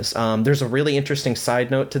arenas. There's a really interesting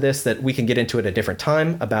side note to this that we can get into at a different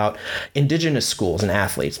time about indigenous schools and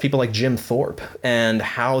athletes, people like Jim Thorpe, and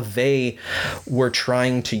how they were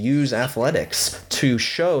trying to use athletics to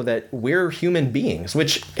show that we're human beings,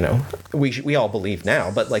 which, you know, we all believe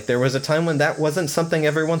now, but like there was a time when that wasn't something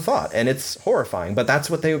everyone thought, and it's horrifying, but that's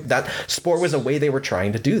what that sport was a way they were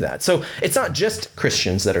trying to do that. So it's not just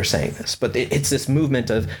Christians that are saying this, but it's this movement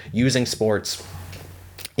of using sports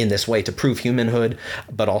in this way to prove humanhood,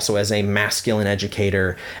 but also as a masculine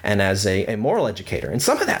educator and as a moral educator. And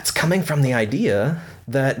some of that's coming from the idea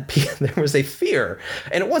that there was a fear,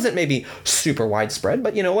 and it wasn't maybe super widespread,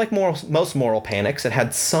 but, you know, like most moral panics, it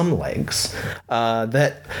had some legs,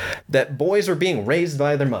 that boys were being raised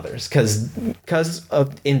by their mothers because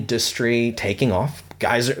of industry taking off.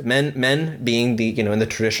 Men being the, you know, in the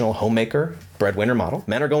traditional homemaker breadwinner model,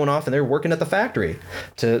 men are going off and they're working at the factory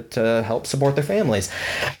to help support their families.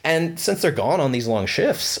 And since they're gone on these long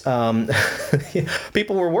shifts,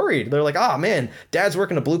 people were worried. They're like, oh man, dad's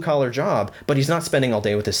working a blue collar job, but he's not spending all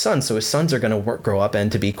day with his sons. So his sons are going to grow up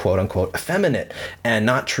and to be quote unquote effeminate and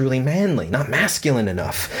not truly manly, not masculine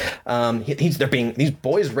enough. They're being these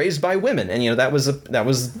boys raised by women. And, you know, that was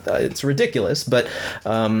it's ridiculous. But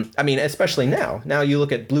I mean, especially now you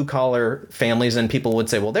look at blue collar families and people would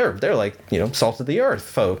say, well, they're like, you know, salt of the earth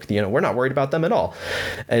folk, you know, we're not worried about them at all.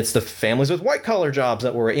 It's the families with white collar jobs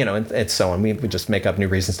that were, you know, and so on. We just make up new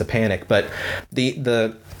reasons to panic. But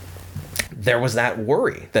there was that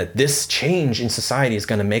worry that this change in society is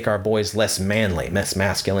going to make our boys less manly, less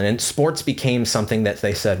masculine. And sports became something that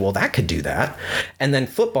they said, well, that could do that. And then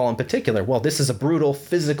football in particular, well, this is a brutal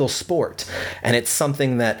physical sport. And it's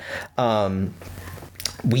something that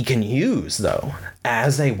we can use, though,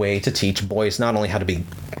 as a way to teach boys not only how to be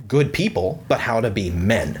good people, but how to be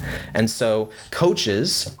men. And so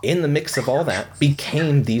coaches, in the mix of all that,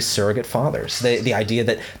 became these surrogate fathers. The idea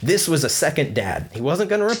that this was a second dad. He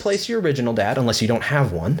wasn't going to replace your original dad unless you don't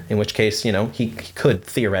have one, in which case, you know, he could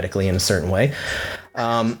theoretically in a certain way.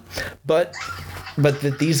 But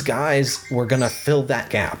that these guys were going to fill that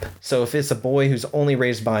gap. So if it's a boy who's only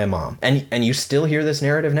raised by a mom, and you still hear this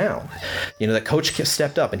narrative now, you know, that coach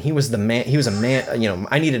stepped up and he was the man, he was a man, you know,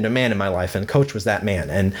 I needed a man in my life and coach was that man.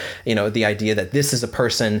 And, you know, the idea that this is a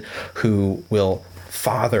person who will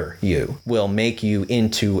father you, will make you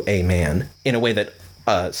into a man in a way that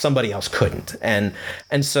somebody else couldn't. And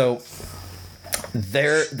so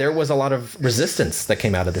there was a lot of resistance that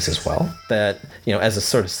came out of this as well, that, you know, as a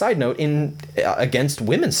sort of side note, against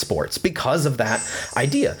women's sports because of that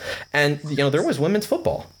idea. And, you know, there was women's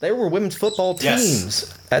football. There were women's football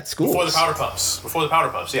teams at schools. Before the powder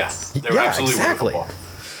puffs, yeah. There were absolutely exactly. women's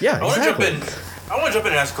football. Yeah, I want to jump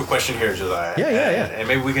in and ask a quick question here, Josiah. Yeah. And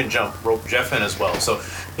maybe we can rope Jeff in as well. So,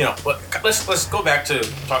 you know, let's go back to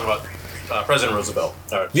talking about President Roosevelt,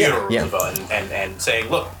 Theodore Roosevelt, and saying,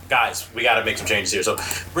 look, guys, we got to make some changes here. So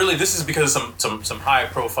really, this is because of some high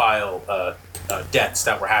profile deaths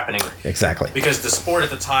that were happening. Exactly. Because the sport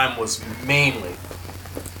at the time was mainly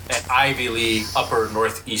an Ivy League, upper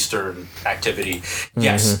northeastern activity.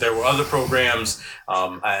 Yes, there were other programs.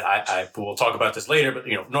 I will talk about this later, but,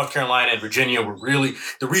 you know, North Carolina and Virginia were really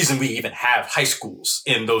the reason we even have high schools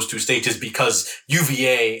in those two states is because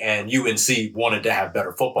UVA and UNC wanted to have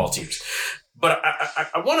better football teams. But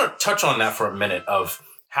I want to touch on that for a minute of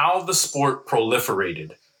how the sport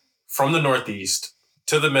proliferated from the Northeast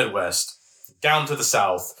to the Midwest, down to the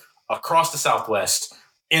South, across the Southwest,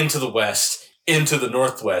 into the West, into the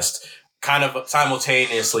Northwest, kind of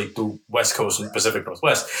simultaneously through West Coast and Pacific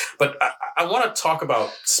Northwest. But I want to talk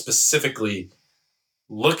about specifically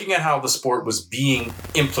looking at how the sport was being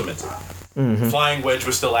implemented. Flying wedge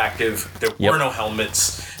was still active. There were no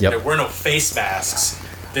helmets. There were no face masks.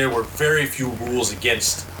 There were very few rules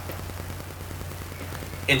against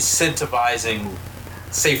incentivizing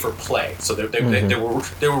safer play. So there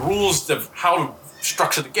were rules of how to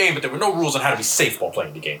structure the game, but there were no rules on how to be safe while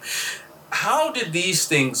playing the game. How did these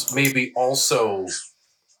things maybe also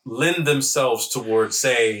lend themselves towards,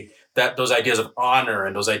 say, that those ideas of honor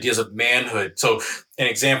and those ideas of manhood? So an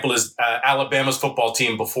example is Alabama's football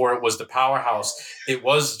team, before it was the powerhouse, it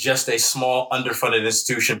was just a small underfunded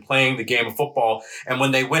institution playing the game of football. And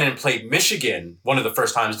when they went and played Michigan, one of the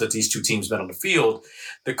first times that these two teams met on the field,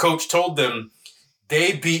 the coach told them,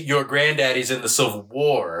 they beat your granddaddies in the Civil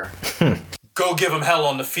War. Go give them hell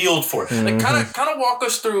on the field for it. Like, kind of walk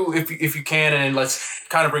us through, if you can, and let's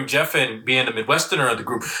kind of bring Jeff in, being the Midwesterner of the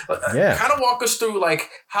group. Kind of walk us through, like,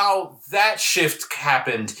 how that shift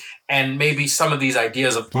happened, and maybe some of these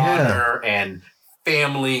ideas of honor and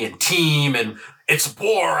family and team, and it's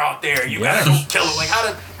war out there. You gotta go kill it. Like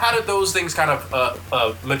how did those things kind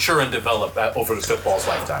of mature and develop over the football's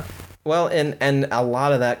lifetime? Well, and a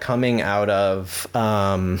lot of that coming out of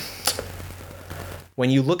when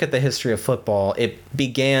you look at the history of football, it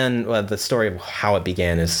began. Well, the story of how it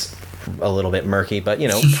began is a little bit murky, but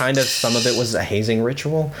kind of some of it was a hazing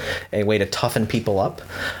ritual, a way to toughen people up,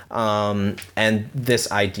 and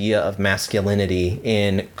this idea of masculinity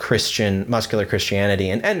in muscular Christianity,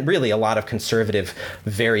 and really a lot of conservative,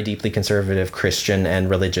 very deeply conservative Christian and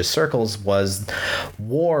religious circles, was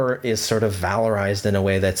war is sort of valorized in a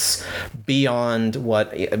way that's beyond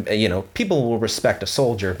what people will respect a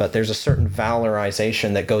soldier, but there's a certain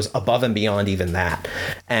valorization that goes above and beyond even that,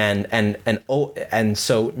 and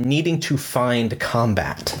so needing to find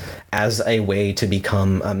combat as a way to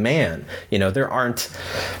become a man. We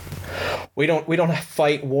don't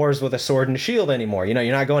fight wars with a sword and shield anymore.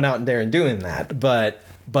 You're not going out there and doing that, but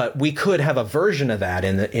we could have a version of that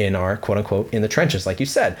in our quote unquote in the trenches. Like you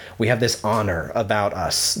said, we have this honor about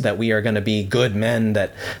us that we are going to be good men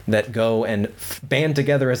that go and band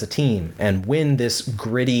together as a team and win this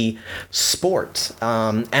gritty sport.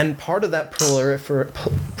 And part of that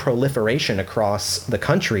proliferation across the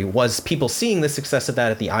country was people seeing the success of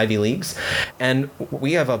that at the Ivy Leagues. And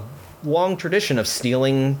we have a long tradition of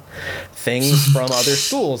stealing things from other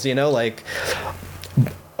schools, like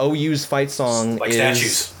OU's fight song like is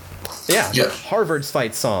statues. Yeah. Harvard's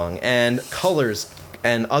fight song and colors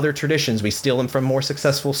and other traditions. We steal them from more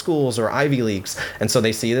successful schools or Ivy Leagues. And so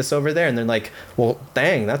they see this over there and they're like, well,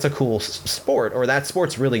 dang, that's a cool sport, or that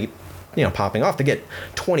sport's really popping off. To get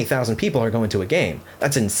 20,000 people are going to a game.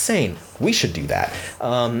 That's insane. We should do that.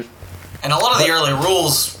 And a lot of the early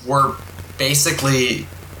rules were basically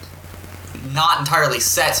not entirely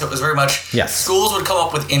set, so it was very much schools would come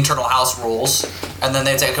up with internal house rules, and then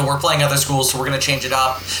they'd say, okay, we're playing other schools, so we're going to change it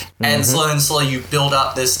up, and slowly you build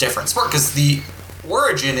up this different sport, because the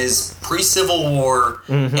origin is pre-Civil War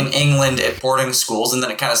in England at boarding schools, and then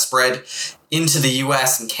it kind of spread into the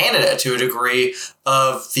US and Canada to a degree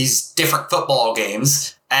of these different football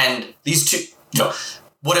games, and these two,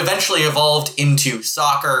 what eventually evolved into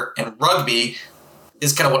soccer and rugby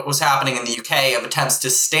is kind of what was happening in the UK of attempts to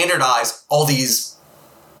standardize all these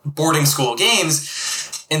boarding school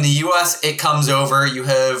games. In the US, it comes over, you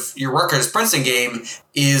have your Rutgers-Princeton game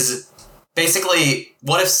is basically,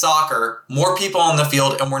 what if soccer, more people on the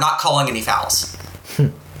field, and we're not calling any fouls?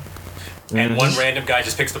 And one random guy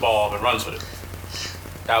just picks the ball up and runs with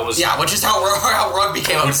it. That was... Yeah, which is how rugby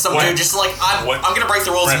came up. Some dude just like, I'm going to break the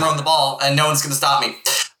rules and run the ball, and no one's going to stop me.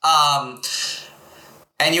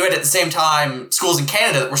 And you had, at the same time, schools in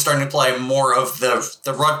Canada that were starting to play more of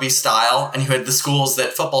the rugby style, and you had the schools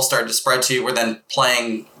that football started to spread to were then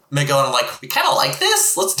playing going like, we kind of like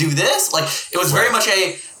this, let's do this. Like, it was very much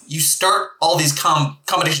you start all these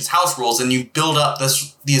competitions house rules, and you build up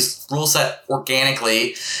these rule set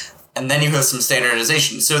organically, and then you have some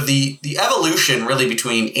standardization. So the evolution really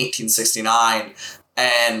between 1869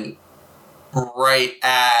 and right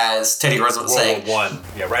as Teddy Roosevelt was saying, World War I.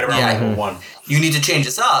 Yeah, right around World War I. You need to change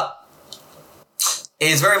this up,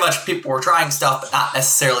 is very much people were trying stuff but not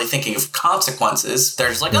necessarily thinking of consequences. They're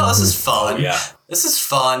just like, oh, this is fun. Oh, yeah. This is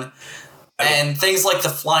fun. And things like the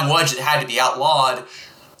flying wedge that had to be outlawed,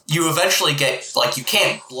 you eventually get, like, you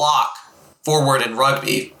can't block forward in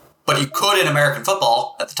rugby, but you could in American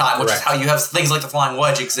football at the time, which is how you have things like the flying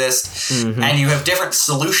wedge exist, and you have different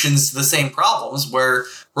solutions to the same problems, where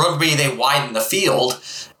rugby, they widen the field.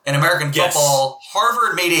 In American football,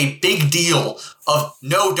 Harvard made a big deal of,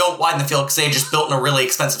 no, don't widen the field, because they just built in a really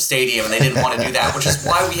expensive stadium and they didn't want to do that, which is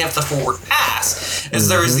why we have the forward pass. Is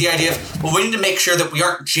there is the idea of, well, we need to make sure that we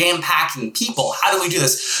aren't jam-packing people. How do we do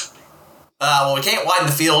this? Well, we can't widen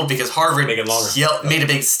the field because Harvard made a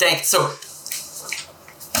big stink. So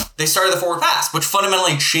they started the forward pass, which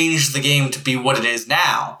fundamentally changed the game to be what it is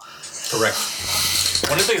now. Correct.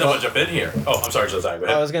 One of the things I want to jump in here. Oh, I'm sorry, Josiah. Go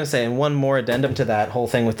ahead. I was going to say, and one more addendum to that whole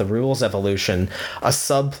thing with the rules evolution, a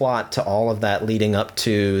subplot to all of that leading up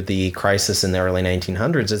to the crisis in the early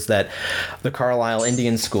 1900s is that the Carlisle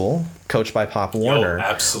Indian School, coached by Pop Warner,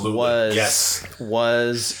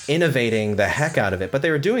 was innovating the heck out of it. But they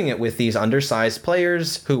were doing it with these undersized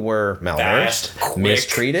players who were malnourished,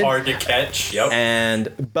 mistreated, hard to catch.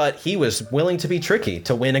 But he was willing to be tricky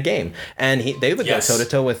to win a game, and they would go toe to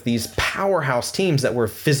toe with these powerhouse teams that were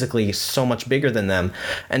physically so much bigger than them.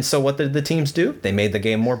 And so what did the teams do? They made the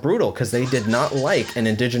game more brutal because they did not like an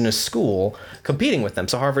indigenous school competing with them.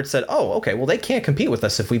 So Harvard said, oh, okay, well, they can't compete with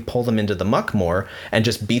us if we pull them into the muck more and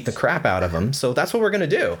just beat the crap crap out of them. So that's what we're going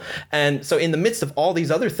to do. And so in the midst of all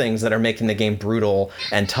these other things that are making the game brutal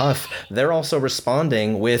and tough, they're also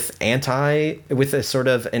responding with a sort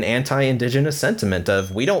of an anti-indigenous sentiment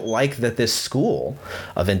of, we don't like that this school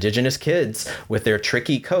of indigenous kids with their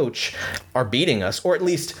tricky coach are beating us, or at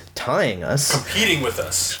least tying us, competing with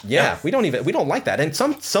us. Yeah, we don't like that. And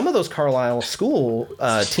some of those Carlisle school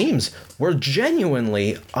teams were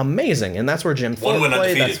genuinely amazing, and that's where Jim Thorpe played.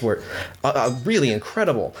 Undefeated. That's where really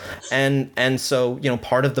incredible. And so, you know,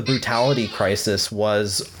 part of the brutality crisis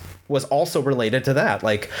was also related to that.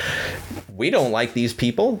 Like, we don't like these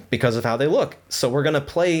people because of how they look, so we're going to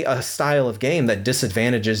play a style of game that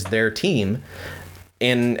disadvantages their team.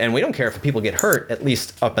 And we don't care if people get hurt, at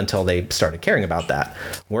least up until they started caring about that.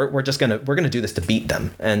 We're gonna do this to beat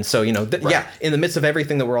them. And so, you know, yeah, in the midst of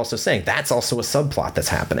everything that we're also saying, that's also a subplot that's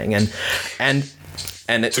happening. And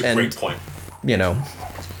it's a great point. You know,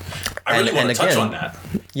 I really want to touch on that.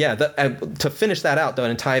 Yeah, to finish that out though,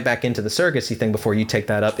 and tie it back into the surrogacy thing before you take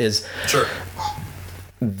that up is sure.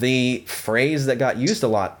 The phrase that got used a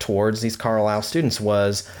lot towards these Carlisle students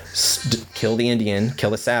was kill the Indian,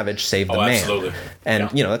 kill the savage, save the man. Absolutely. And,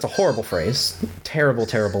 you know, that's a horrible phrase. Terrible,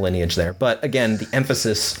 terrible lineage there. But again, the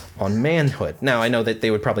emphasis on manhood. Now, I know that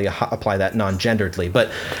they would probably apply that non-genderedly,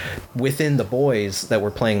 but within the boys that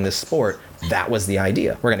were playing this sport, that was the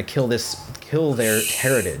idea. We're going to kill their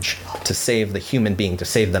heritage to save the human being, to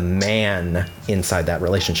save the man inside that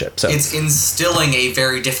relationship. So it's instilling a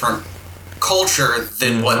very different culture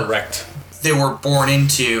than what they were born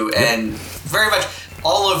into, and very much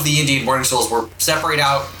all of the Indian boarding schools were separate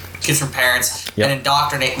out kids from parents and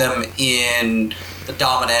indoctrinate them in the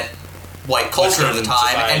dominant white culture of the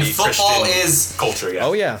time. Society, and football Christian is culture,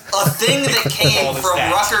 oh yeah, a thing that came from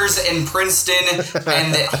Rutgers and Princeton,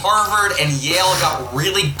 and that Harvard and Yale got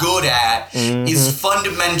really good at is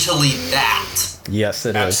fundamentally that. Yes,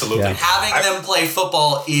 it Absolutely. is. Yeah. Having them play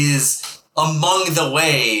football is among the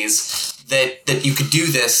ways that you could do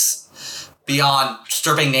this, beyond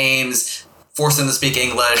stripping names, forcing them to speak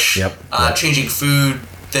English, changing food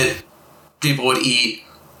that people would eat.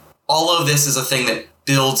 All of this is a thing that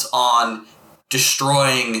builds on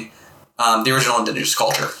destroying the original indigenous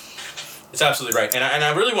culture. It's absolutely right. And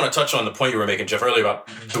I really want to touch on the point you were making, Jeff, earlier about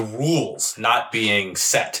the rules not being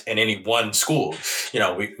set in any one school. You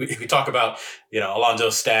know, we talk about, you know, Alonzo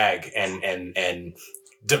Stagg and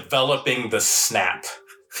developing the snap.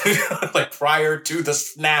 Like prior to the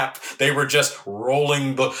snap, they were just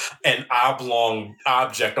rolling an oblong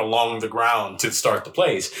object along the ground to start the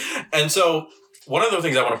plays. And so one of the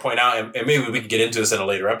things I want to point out, and maybe we can get into this in a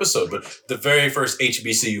later episode, but the very first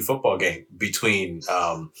HBCU football game between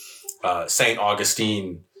St.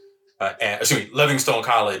 Augustine, Livingstone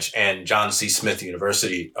College and John C. Smith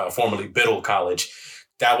University, formerly Biddle College,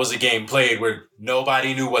 that was a game played where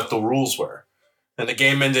nobody knew what the rules were. And the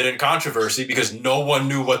game ended in controversy because no one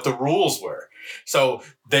knew what the rules were. So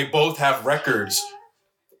they both have records,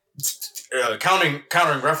 countering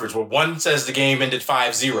records, where one says the game ended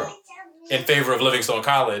 5-0 in favor of Livingstone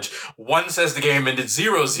College. One says the game ended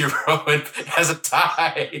 0-0 and has a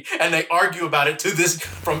tie. And they argue about it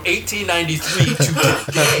from 1893 to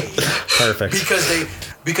today. Perfect.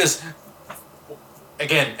 Because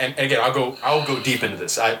again, I'll go deep into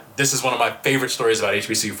this. This is one of my favorite stories about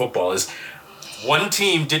HBCU football is one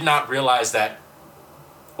team did not realize that,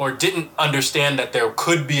 or didn't understand that there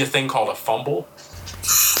could be a thing called a fumble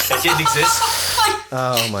that didn't exist.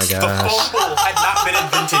 Oh my gosh. The fumble had not been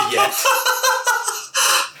invented yet.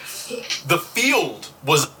 The field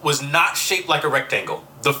was not shaped like a rectangle.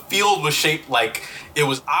 The field was shaped like it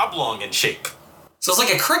was oblong in shape. So it's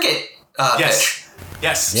like a cricket pitch.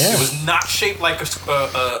 Yes. Yeah. It was not shaped like a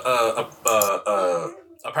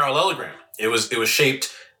parallelogram. It was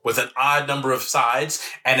shaped with an odd number of sides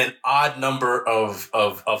and an odd number of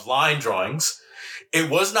line drawings. It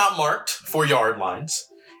was not marked for yard lines.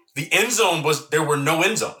 The end zone there were no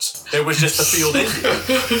end zones. There was just a field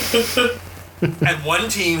ending. And one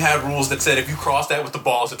team had rules that said if you cross that with the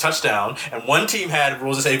ball, it's a touchdown. And one team had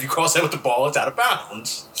rules that said if you cross that with the ball, it's out of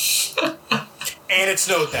bounds. And it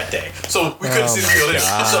snowed that day. So we couldn't see the field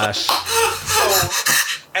anyway.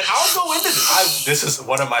 And I'll go into this. This is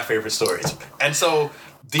one of my favorite stories. And so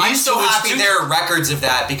I'm so happy there are records of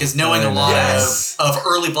that, because knowing a lot of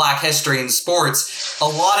early Black history in sports, a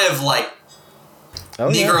lot of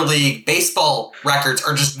Negro League baseball records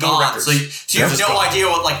are just gone. So you have no idea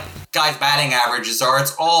what guys' batting averages are.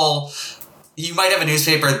 It's all. You might have a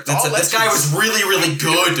newspaper that said this guy was really, really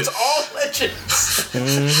good. It's all legends.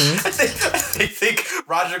 Mm-hmm. I think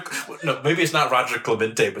Roger, no, maybe it's not Roger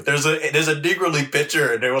Clemente, but there's a Negro League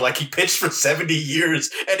pitcher, and they were like, he pitched for 70 years,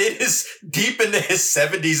 and it is deep into his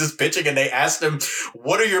 70s is pitching, and they asked him,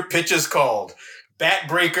 what are your pitches called? Bat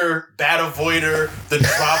breaker, bat avoider, the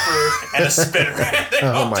dropper, and a spinner.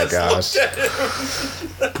 Oh my gosh.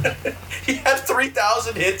 He had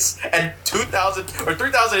 3,000 hits and 3,000 hits and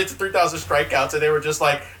 3,000 strikeouts, and they were just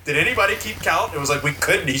like, did anybody keep count? It was like, we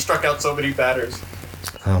couldn't. He struck out so many batters.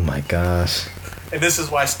 Oh my gosh. And this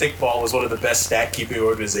is why Stickball was one of the best stat-keeping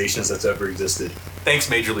organizations that's ever existed. Thanks,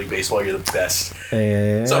 Major League Baseball. You're the best.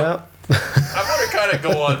 Yeah. So, I want to kind of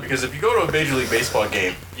go on, because if you go to a Major League Baseball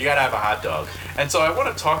game, you got to have a hot dog. And so I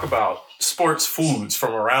want to talk about sports foods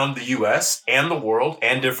from around the U.S. and the world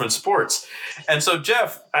and different sports. And so,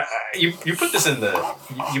 Jeff, you put this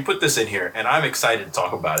in here, and I'm excited to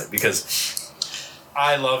talk about it because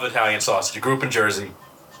I love Italian sausage. I grew up in Jersey.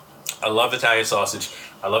 I love Italian sausage.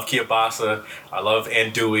 I love kielbasa. I love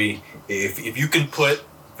andouille. If you can put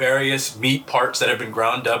various meat parts that have been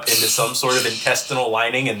ground up into some sort of intestinal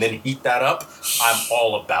lining and then heat that up, I'm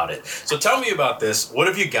all about it. So tell me about this. What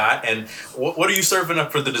have you got, and what are you serving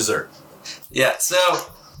up for the dessert? Yeah, so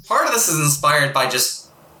part of this is inspired by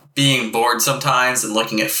just being bored sometimes and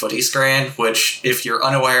looking at Footy Scran, which, if you're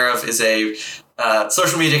unaware of, is a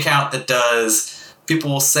social media account that does...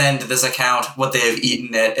 People will send this account what they have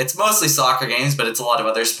eaten at. It's mostly soccer games, but it's a lot of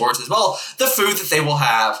other sports as well. The food that they will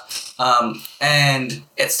have. And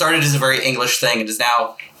it started as a very English thing, and is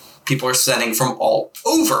now people are sending from all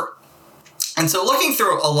over. And so looking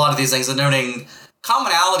through a lot of these things and noting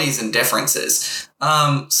commonalities and differences.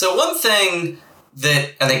 So one thing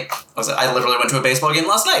that I literally went to a baseball game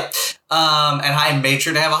last night. And I made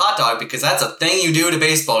sure to have a hot dog because that's a thing you do at a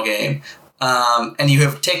baseball game. And you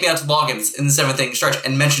have Take Me Out to the Ball Game in the seventh inning stretch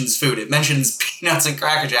and mentions food. It mentions peanuts and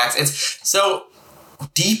Cracker Jacks. It's so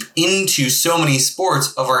deep into so many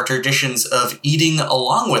sports of our traditions of eating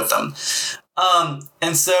along with them.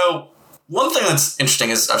 And so one thing that's interesting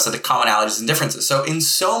is, I've said, the commonalities and differences. So in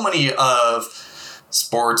so many of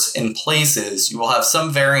sports and places, you will have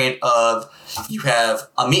some variant of, you have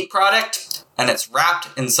a meat product and it's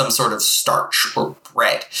wrapped in some sort of starch or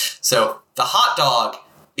bread. So the hot dog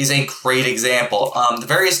is a great example. The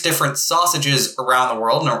various different sausages around the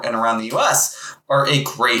world and around the U.S. are a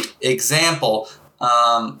great example.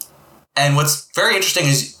 And what's very interesting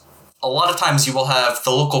is a lot of times you will have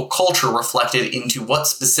the local culture reflected into what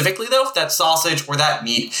specifically, though, that sausage or that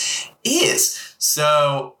meat is.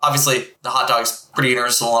 So obviously the hot dog is pretty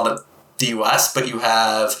universal in a lot of the U.S., but you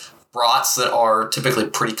have brats that are typically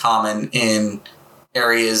pretty common in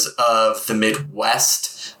areas of the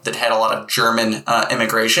Midwest that had a lot of German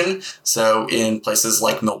immigration. So in places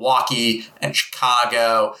like Milwaukee and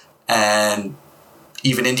Chicago and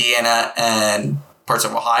even Indiana and parts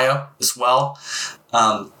of Ohio as well.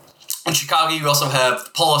 In Chicago, you also have the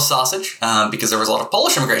Polish sausage because there was a lot of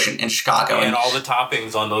Polish immigration in Chicago. And all the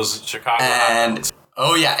toppings on those Chicago hot dogs.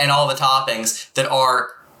 Oh yeah, and all the toppings that are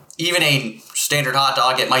even a standard hot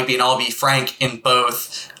dog. It might be an all-beef frank in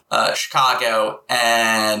both Chicago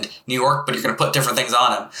and New York, but you're going to put different things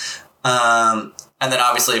on them. And then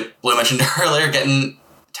obviously, Blue mentioned earlier, getting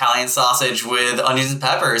Italian sausage with onions and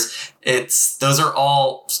peppers. Those are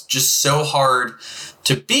all just so hard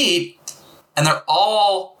to beat, and they're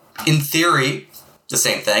all, in theory, the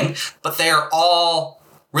same thing, but they are all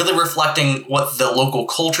really reflecting what the local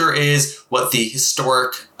culture is, what the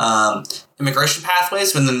historic immigration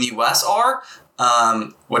pathways within the U.S. are,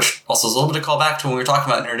 which also is a little bit of a callback to when we were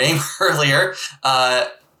talking about Notre Dame earlier,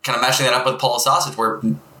 kind of matching that up with Polish sausage, where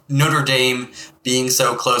Notre Dame being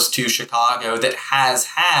so close to Chicago that has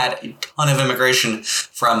had a ton of immigration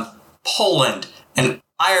from Poland and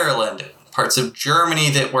Ireland, parts of Germany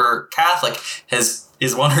that were Catholic,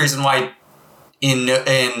 is one reason why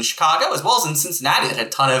in Chicago, as well as in Cincinnati, that had a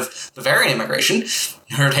ton of Bavarian immigration.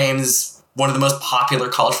 Notre Dame's one of the most popular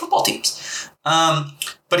college football teams.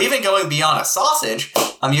 But even going beyond a sausage,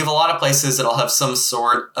 you have a lot of places that'll have some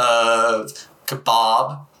sort of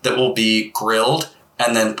kebab that will be grilled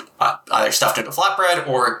and then either stuffed into flatbread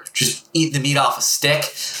or just eat the meat off a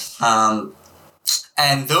stick.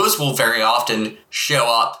 And those will very often show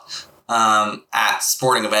up at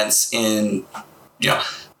sporting events in,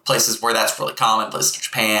 places where that's really common, places like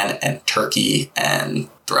Japan and Turkey and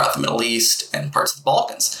throughout the Middle East and parts of the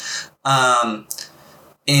Balkans.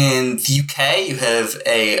 In the UK, you have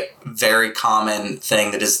a very common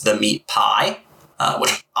thing that is the meat pie,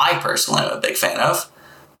 which I personally am a big fan of.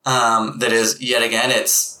 That is, yet again,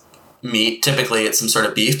 it's meat. Typically, it's some sort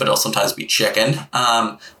of beef, but it'll sometimes be chicken.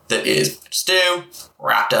 That is stew,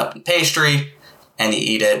 wrapped up in pastry, and you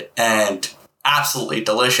eat it, and absolutely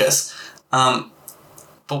delicious.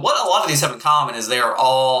 But what a lot of these have in common is they are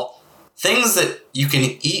all things that you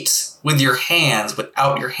can eat with your hands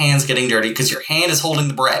without your hands getting dirty because your hand is holding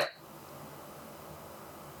the bread.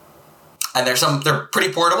 And they're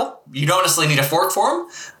pretty portable. You don't necessarily need a fork for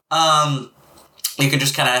them. You can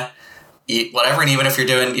just kind of eat whatever, and even if you're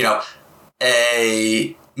doing,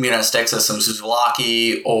 a stick, so some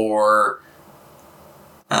souvlaki or,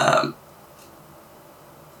 a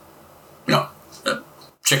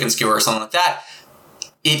chicken skewer or something like that,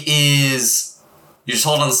 it is, you just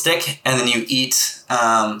hold on the stick and then you eat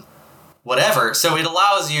whatever. So it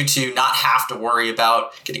allows you to not have to worry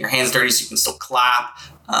about getting your hands dirty so you can still clap.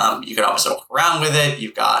 You can also walk around with it.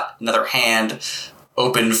 You've got another hand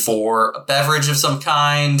open for a beverage of some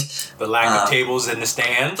kind. The lack of tables in the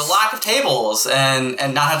stands. The lack of tables and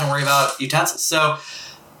not have to worry about utensils. So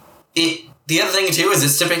the other thing too is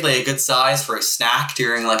it's typically a good size for a snack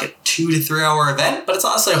during like a 2 to 3 hour event, but it's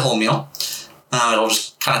honestly a whole meal. It'll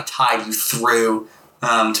just kind of tide you through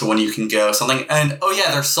to when you can go something. And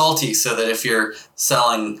they're salty, so that if you're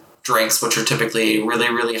selling drinks, which are typically a really,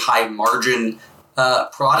 really high margin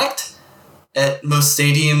product at most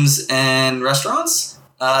stadiums and restaurants,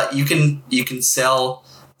 you can sell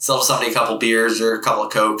somebody a couple beers or a couple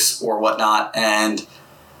of Cokes or whatnot and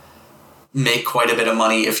make quite a bit of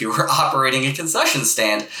money if you were operating a concession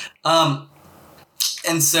stand.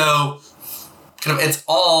 And so kind of it's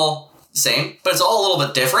all the same, but it's all a little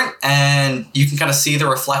bit different, and you can kind of see the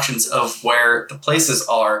reflections of where the places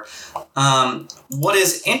are. What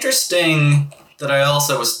is interesting that I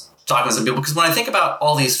also was talking with some people, because when I think about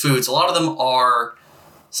all these foods, a lot of them are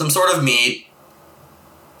some sort of meat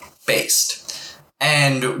based.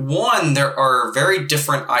 And there are very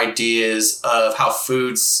different ideas of how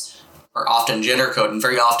foods are often gender coded, and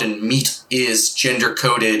very often meat is gender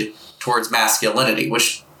coded towards masculinity,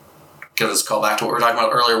 which gives us a call back to what we were talking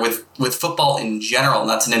about earlier with football in general, and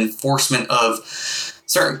that's an enforcement of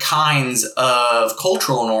certain kinds of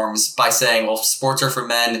cultural norms by saying, well, sports are for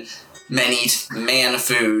men, men eat man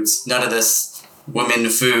foods, none of this women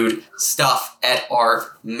food stuff at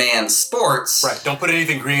our man sports. Right, don't put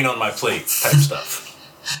anything green on my plate type stuff.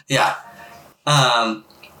 Yeah.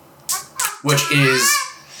 Which is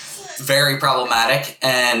very problematic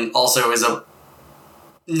and also is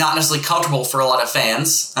not necessarily comfortable for a lot of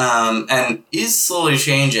fans, and is slowly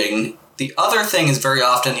changing. The other thing is very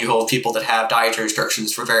often you hold people that have dietary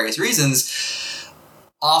restrictions for various reasons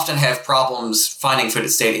often have problems finding food at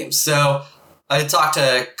stadiums. So I talked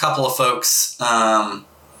to a couple of folks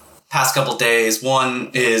past couple of days.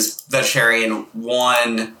 One is vegetarian,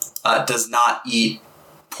 one does not eat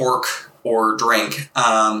pork or drink,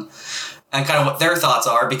 and kind of what their thoughts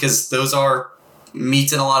are, because those are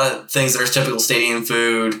meats and a lot of things that are typical stadium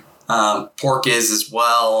food. Pork is as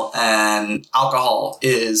well, and alcohol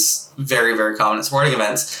is very, very common at sporting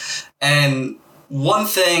events. And one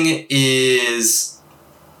thing is,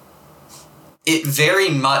 it very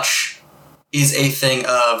much is a thing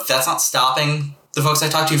of, that's not stopping the folks I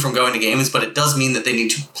talk to from going to games, but it does mean that they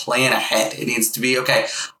need to plan ahead. It needs to be, okay,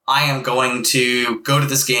 I am going to go to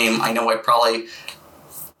this game. I know I probably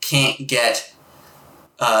can't get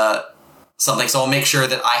something, so I'll make sure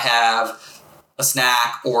that I have a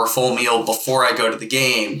snack or a full meal before I go to the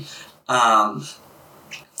game. And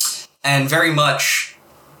very much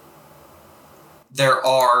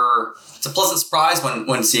it's a pleasant surprise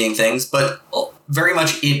when seeing things, but very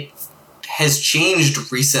much it has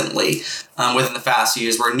changed recently within the past few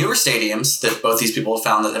years, where newer stadiums that both these people have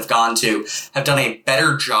found that have gone to have done a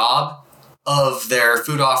better job of their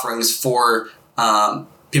food offerings for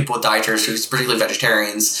people with dietary restrictions, particularly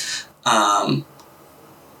vegetarians.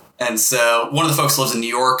 And so one of the folks lives in New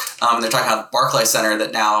York, and they're talking about the Barclays Center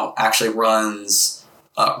that now actually runs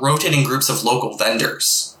rotating groups of local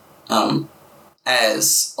vendors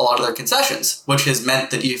as a lot of their concessions, which has meant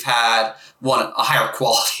that you've had, one, a higher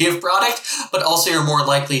quality of product, but also you're more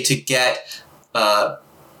likely to get a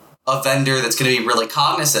vendor that's going to be really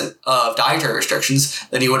cognizant of dietary restrictions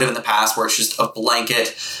than you would have in the past, where it's just a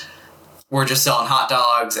blanket, we're just selling hot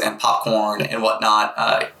dogs and popcorn and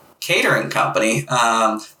whatnot, catering company.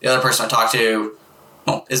 The other person I talked to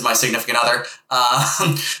is my significant other.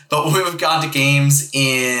 But when we've gone to games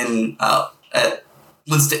at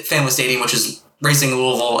Lynn's Family Stadium, which is Racing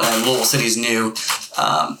Louisville and Louisville City's new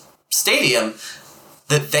stadium,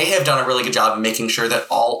 that they have done a really good job of making sure that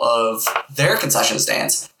all of their concession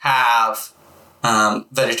stands have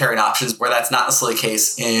vegetarian options, where that's not necessarily the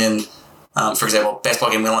case in, for example, baseball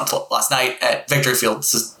game we went to last night at Victory Field.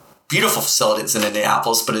 This is a beautiful facility. It's in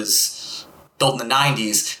Indianapolis, but is built in the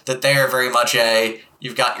 90s, that they are very much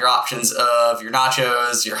you've got your options of your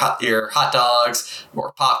nachos, your hot dogs,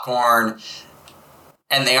 your popcorn,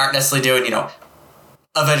 and they aren't necessarily doing,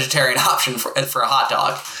 a vegetarian option for a hot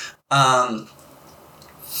dog.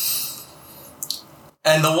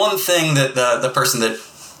 And the one thing that the person that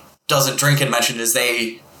doesn't drink had mentioned is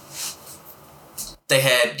they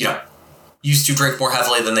had, used to drink more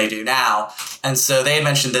heavily than they do now. And so they had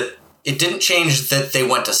mentioned that it didn't change that they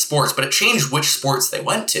went to sports, but it changed which sports they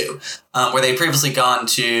went to, where they'd previously gone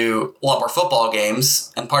to a lot more football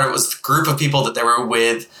games. And part of it was the group of people that they were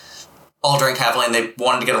with all drank heavily and they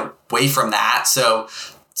wanted to get away from that. So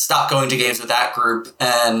stopped going to games with that group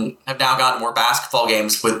and have now gone to more basketball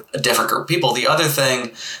games with a different group of people. The other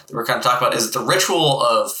thing that we're kind of talking about is the ritual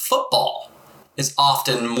of football is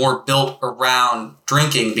often more built around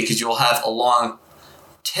drinking because you'll have a long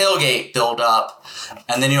tailgate build up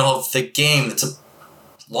and then you'll have the game that's a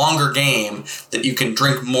longer game that you can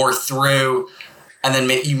drink more through and then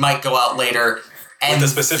you might go out later. And with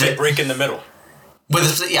a specific break in the middle.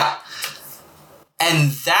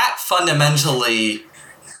 And that fundamentally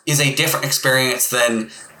is a different experience than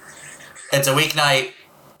it's a weeknight,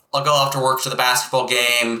 I'll go after work to the basketball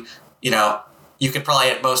game, you could probably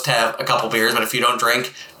at most have a couple beers, but if you don't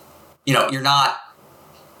drink, you're not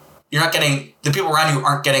getting, the people around you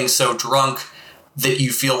aren't getting so drunk that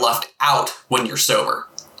you feel left out when you're sober.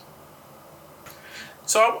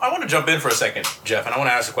 So I want to jump in for a second, Jeff, and I want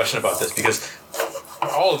to ask a question about this because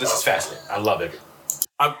all of this is fascinating. I love it.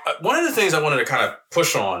 One of the things I wanted to kind of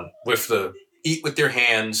push on with the eat with your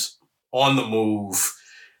hands on the move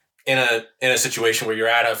in a situation where you're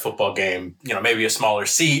at a football game, maybe a smaller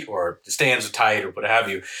seat or the stands are tight or what have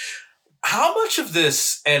you. How much of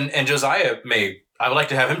this, and Josiah I would like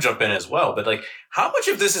to have him jump in as well, but like how much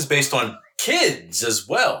of this is based on kids as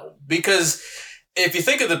well? Because if you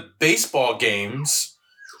think of the baseball games,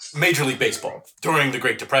 Major League Baseball during the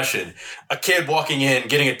Great Depression, a kid walking in,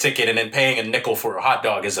 getting a ticket and then paying a nickel for a hot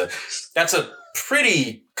dog that's a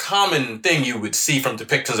pretty common thing you would see from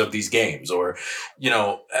depictions of these games. Or,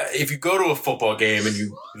 if you go to a football game and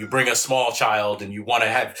you bring a small child and you want to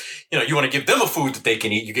have, you want to give them a food that they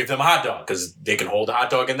can eat, you give them a hot dog because they can hold a hot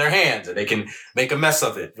dog in their hands and they can make a mess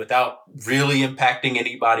of it without really impacting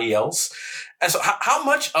anybody else. And so how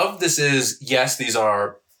much of this is, yes, these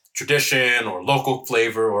are tradition or local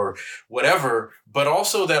flavor or whatever, but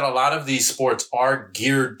also that a lot of these sports are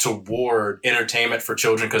geared toward entertainment for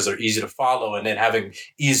children because they're easy to follow and then having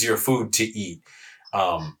easier food to eat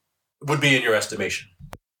would be in your estimation?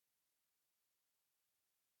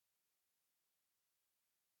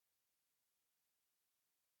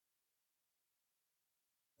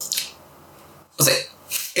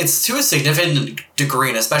 It's to a significant degree,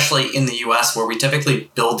 and especially in the U.S., where we typically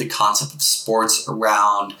build the concept of sports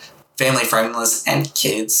around family friendliness and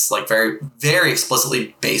kids. Like very, very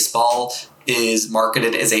explicitly, baseball is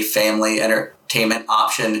marketed as a family entertainment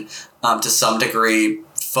option. To some degree,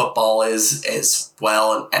 football is as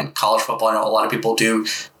well, and college football. I know a lot of people do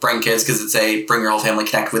bring kids because it's a bring your whole family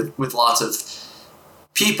connect with lots of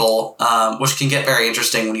people, which can get very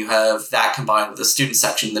interesting when you have that combined with a student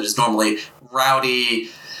section that is normally rowdy,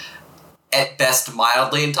 at best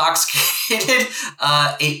mildly intoxicated,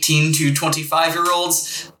 18 to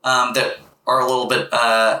 25-year-olds that are a little bit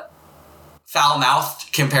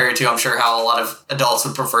foul-mouthed compared to, I'm sure, how a lot of adults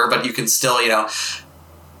would prefer, but you can still,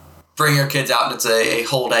 bring your kids out and it's a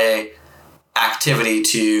whole day activity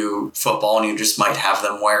to football, and you just might have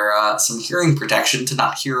them wear some hearing protection to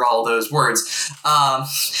not hear all those words.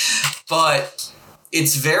 But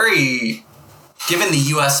it's very... Given the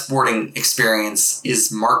U.S. sporting experience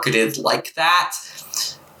is marketed like that,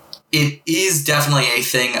 it is definitely a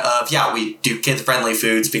thing of, we do kid-friendly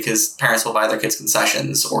foods because parents will buy their kids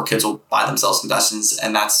concessions or kids will buy themselves concessions,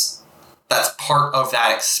 and that's part of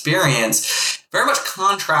that experience. Very much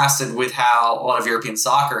contrasted with how a lot of European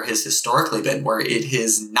soccer has historically been, where it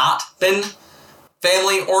has not been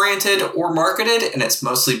family-oriented or marketed, and it's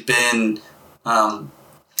mostly been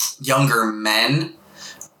younger men,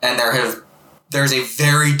 and there's a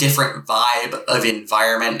very different vibe of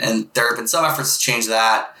environment, and there have been some efforts to change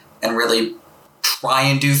that and really try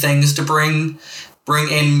and do things to bring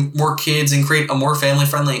in more kids and create a more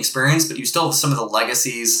family-friendly experience, but you still have some of the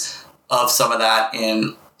legacies of some of that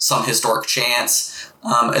in some historic chants,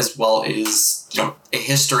 as well as a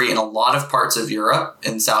history in a lot of parts of Europe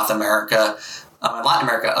and South America and Latin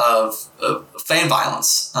America of fan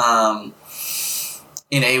violence.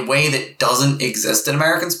 In a way that doesn't exist in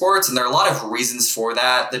American sports, and there are a lot of reasons for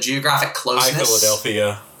that. The geographic closeness.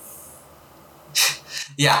 Philadelphia.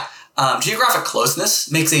 Yeah. Geographic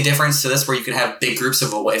closeness makes a difference to this, where you can have big groups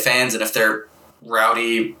of away fans, and if they're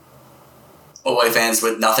rowdy away fans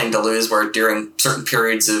with nothing to lose, where during certain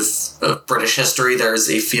periods of British history, there's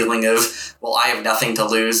a feeling of, well, I have nothing to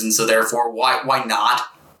lose, and so therefore, why not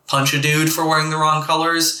punch a dude for wearing the wrong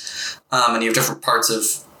colors? And you have different parts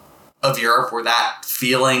of Europe where that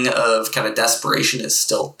feeling of kind of desperation is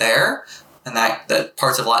still there, and that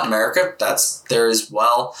parts of Latin America, that's there as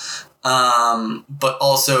well. But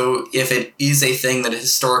also, if it is a thing that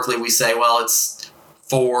historically we say, well, it's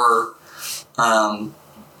for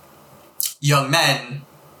young men,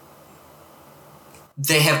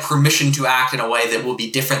 they have permission to act in a way that will be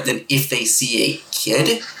different than if they see a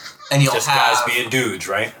kid. And you'll just have guys being dudes,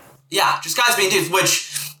 right? Yeah, just guys being dudes,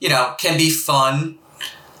 which, can be fun.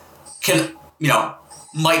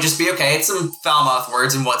 Might just be okay. It's some foul mouth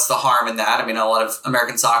words, and what's the harm in that? I mean, a lot of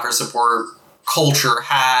American soccer supporter culture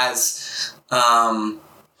has a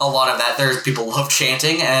lot of that. There's people love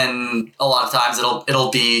chanting, and a lot of times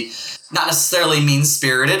it'll be not necessarily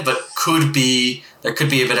mean-spirited, but there could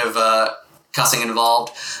be a bit of cussing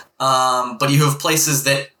involved. But you have places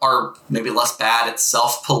that are maybe less bad at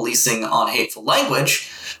self-policing on hateful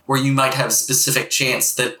language, where you might have specific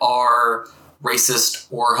chants that are racist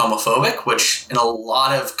or homophobic, which in a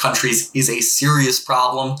lot of countries is a serious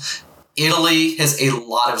problem. Italy has a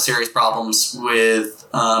lot of serious problems with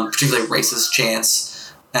particularly racist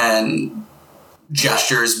chants and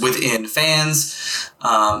gestures within fans.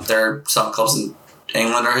 There are some clubs in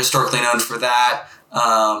England are historically known for that.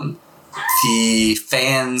 The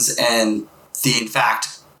fans and in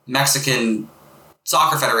fact, Mexican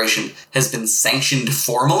Soccer Federation has been sanctioned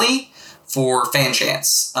formally for fan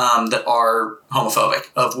chants that are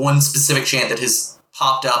homophobic. Of one specific chant that has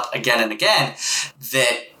popped up again and again,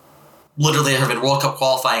 that literally there have been World Cup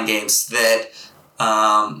qualifying games that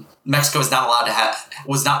Mexico was not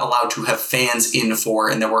allowed to have fans in for,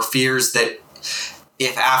 and there were fears that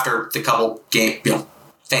if after the couple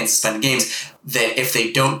fans suspended games, that if they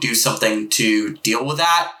don't do something to deal with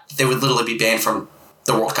that, they would literally be banned from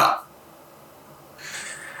the World Cup.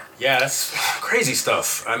 Yeah, that's crazy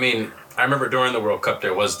stuff. I mean, I remember during the World Cup,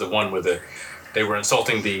 there was the one where they were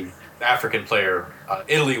insulting the African player.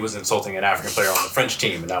 Italy was insulting an African player on the French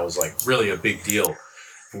team, and that was like really a big deal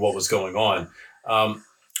for what was going on.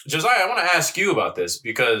 Josiah, I want to ask you about this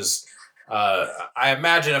because I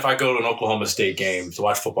imagine if I go to an Oklahoma State game to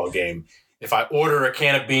watch a football game, if I order a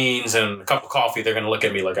can of beans and a cup of coffee, they're going to look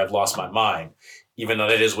at me like I've lost my mind, even though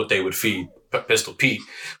that is what they would feed Pistol Pete.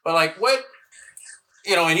 But like what,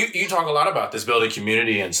 and you talk a lot about this building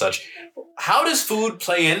community and such. How does food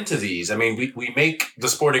play into these? I mean, we make the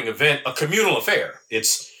sporting event a communal affair.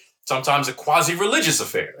 It's sometimes a quasi-religious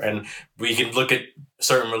affair. And we can look at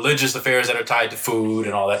certain religious affairs that are tied to food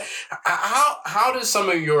and all that. How does some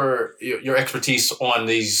of your expertise on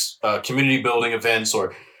these community building events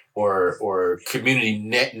or community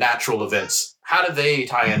natural events, how do they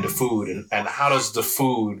tie into food, and how does the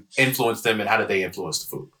food influence them, and how do they influence the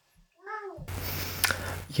food?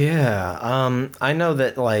 Yeah, I know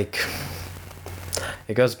that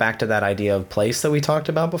it goes back to that idea of place that we talked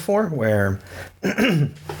about before, where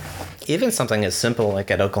even something as simple like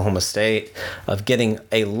at Oklahoma State of getting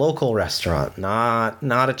a local restaurant, not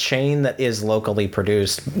a chain that is locally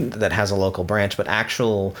produced, that has a local branch, but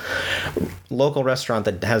actual local restaurant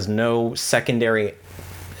that has no secondary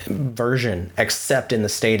version except in the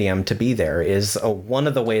stadium to be there is one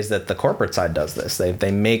of the ways that the corporate side does this.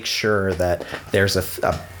 They make sure that there's a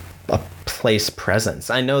place presence.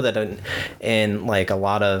 I know that in like a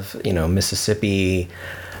lot of Mississippi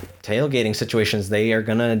tailgating situations, they're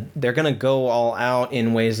gonna go all out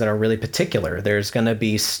in ways that are really particular. There's gonna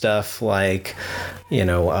be stuff like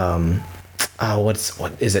what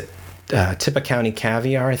is it? Tipa County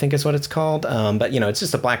caviar, I think is what it's called. But it's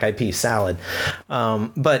just a black eyed pea salad.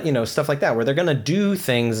 But stuff like that, where they're going to do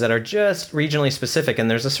things that are just regionally specific.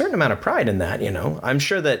 And there's a certain amount of pride in that, I'm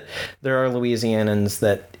sure that there are Louisianans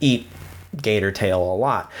that eat gator tail a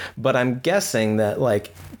lot, but I'm guessing that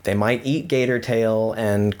they might eat gator tail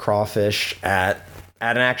and crawfish at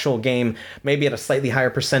an actual game, maybe at a slightly higher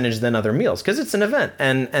percentage than other meals, because it's an event.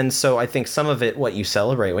 And so I think some of it, what you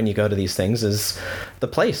celebrate when you go to these things, is the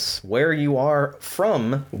place where you are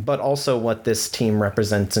from, but also what this team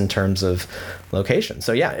represents in terms of location.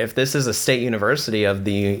 So yeah, if this is a state university of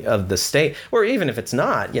the state, or even if it's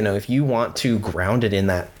not, if you want to ground it in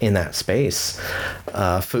that space,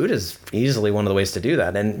 food is easily one of the ways to do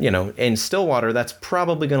that. And in Stillwater, that's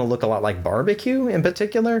probably going to look a lot like barbecue in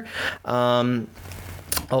particular.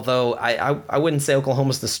 Although I wouldn't say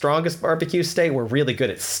Oklahoma's the strongest barbecue state. We're really good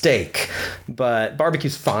at steak, but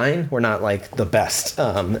barbecue's fine. We're not the best.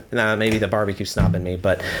 Maybe the barbecue snob in me,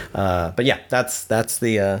 but yeah,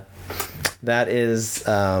 that is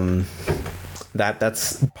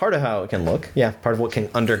that's part of how it can look. Yeah, part of what can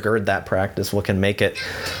undergird that practice, what can make it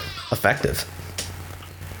effective.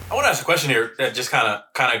 I want to ask a question here that just kind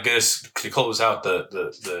of gets to close out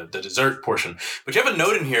the dessert portion. But you have a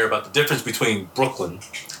note in here about the difference between Brooklyn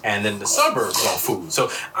and then the suburbs on food.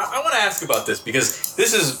 So I want to ask about this because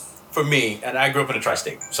this is, for me, and I grew up in a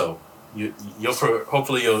tri-state, so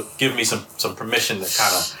hopefully you'll give me some permission to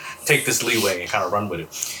kind of take this leeway and kind of run with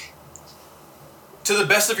it. To the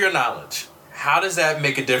best of your knowledge, how does that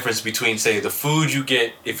make a difference between, say, the food you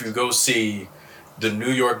get if you go see the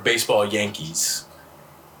New York baseball Yankees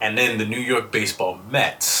and then the New York baseball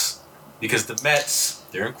Mets? Because the Mets,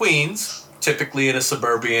 they're in Queens, typically in a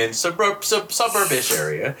suburbish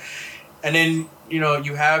area. And then,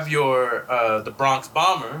 you have the Bronx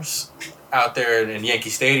Bombers out there in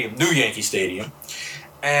Yankee Stadium, new Yankee Stadium.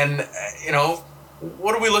 And,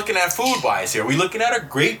 what are we looking at food-wise here? Are we looking at a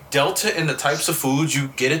great delta in the types of foods you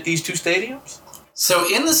get at these two stadiums? So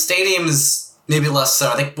in the stadiums, maybe less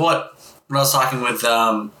so. I think when I was talking with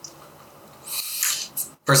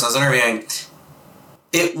person I was interviewing,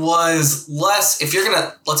 it was less, if you're going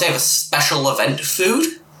to, let's say, have a special event food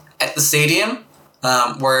at the stadium,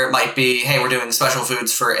 where it might be, hey, we're doing special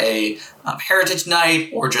foods for a heritage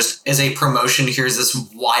night, or just as a promotion, here's this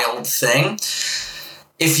wild thing.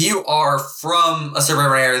 If you are from a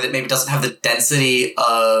suburban area that maybe doesn't have the density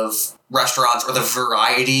of restaurants or the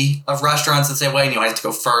variety of restaurants the same way, and you might have to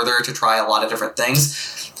go further to try a lot of different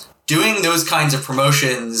things, doing those kinds of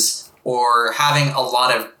promotions or having a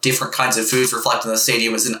lot of different kinds of foods reflected in the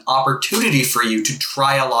stadium is an opportunity for you to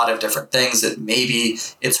try a lot of different things that maybe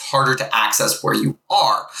it's harder to access where you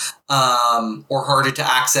are, or harder to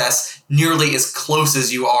access nearly as close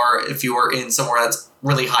as you are if you are in somewhere that's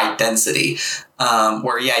really high density,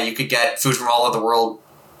 where, you could get food from all over the world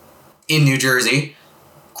in New Jersey,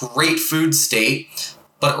 great food state,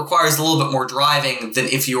 but it requires a little bit more driving than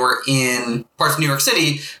if you're in parts of New York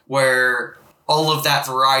City where all of that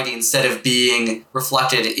variety, instead of being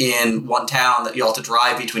reflected in one town that you have to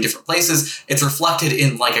drive between different places, it's reflected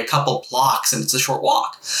in like a couple blocks and it's a short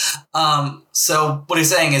walk. So what he's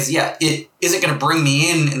saying is, it isn't going to bring me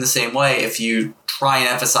in the same way if you try and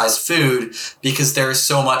emphasize food because there's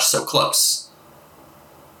so much so close.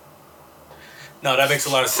 No, that makes a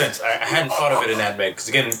lot of sense. I hadn't thought of it in that way because,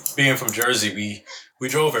 again, being from Jersey, we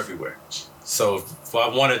drove everywhere. So if I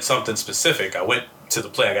wanted something specific, I went to the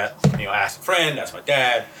play. I got, asked a friend, asked my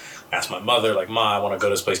dad, asked my mother, like, Ma, I want to go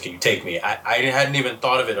to this place. Can you take me? I hadn't even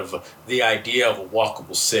thought of it, the idea of a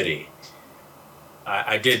walkable city.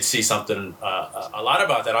 I did see something a lot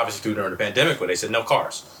about that, obviously, during the pandemic, where they said no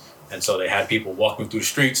cars. And so they had people walking through the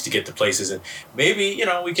streets to get to places. And maybe,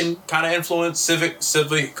 we can kind of influence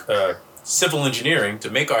civil engineering to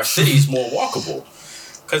make our cities more walkable.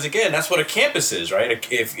 Because, again, that's what a campus is, right?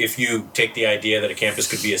 If you take the idea that a campus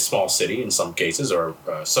could be a small city in some cases, or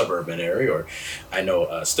a suburban area, or I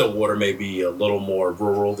know Stillwater may be a little more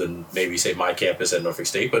rural than maybe, say, my campus at Norfolk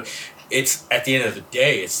State, but it's, at the end of the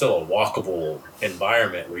day, it's still a walkable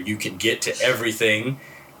environment where you can get to everything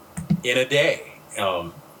in a day.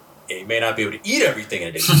 You may not be able to eat everything in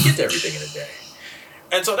a day, but you can get to everything in a day.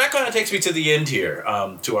 And so that kind of takes me to the end here,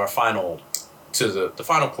 to our final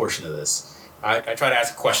portion of this. I try to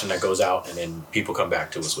ask a question that goes out, and then people come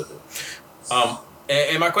back to us with it.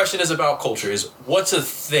 And my question is about culture. Is what's a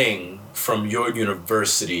thing from your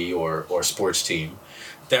university or sports team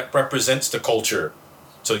that represents the culture?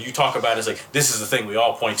 So you talk about it as like, this is the thing we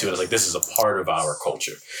all point to, and it's like, this is a part of our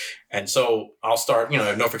culture. And so I'll start,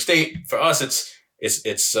 at Norfolk State, for us,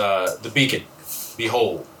 it's the Beacon,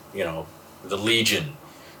 Behold, the Legion.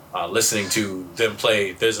 Listening to them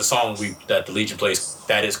play, there's a song that the Legion plays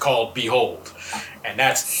that is called Behold. And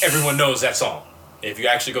everyone knows that song. If you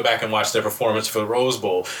actually go back and watch their performance for the Rose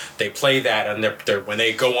Bowl, they play that, and they're when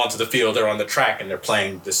they go onto the field, they're on the track and they're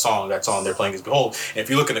playing this song. That song they're playing is Behold. And if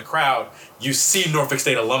you look in the crowd, you see Norfolk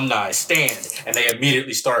State alumni stand, and they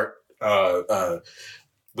immediately start,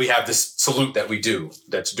 we have this salute that we do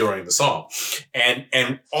that's during the song.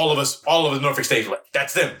 And all of us Norfolk State, like,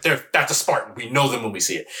 that's them. That's a Spartan. We know them when we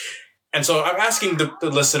see it. And so I'm asking the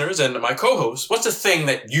listeners and my co-hosts, what's the thing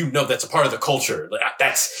that that's a part of the culture? Like,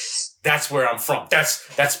 that's where I'm from.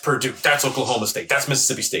 That's Purdue. That's Oklahoma State. That's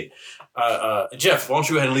Mississippi State. Jeff, why don't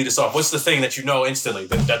you go ahead and lead us off? What's the thing that you know instantly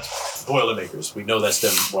that's Boilermakers? We know that's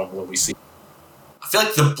them when we see. I feel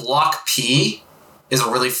like the Block P is a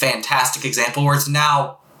really fantastic example where it's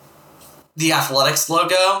now the athletics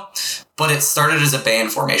logo, but it started as a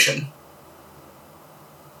band formation.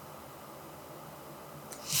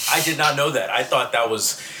 I did not know that. I thought that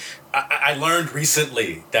was... I learned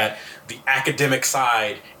recently that the academic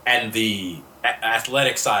side and the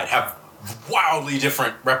athletic side have wildly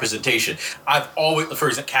different representation. I've always, for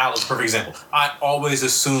example, Cal is a perfect example. I always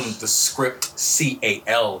assumed the script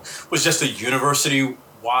CAL was just a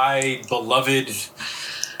university-wide beloved,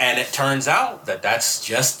 and it turns out that that's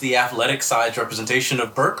just the athletic side representation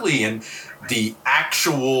of Berkeley, and the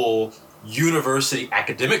actual university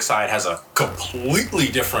academic side has a completely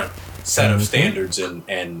different set of standards and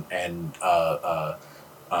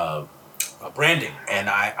branding, and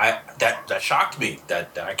I that shocked me.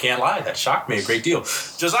 That I can't lie, that shocked me a great deal.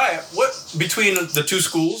 Josiah, what between the two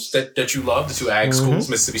schools that you love, the two ag schools,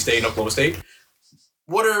 Mississippi State and Oklahoma State,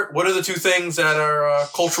 what are the two things that are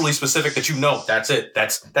culturally specific that you know? That's it.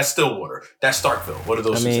 That's Stillwater. That's Starkville. What are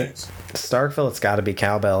those two things? Starkville, it's got to be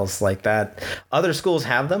cowbells like that. Other schools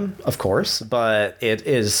have them, of course, but it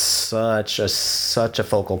is such a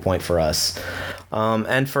focal point for us.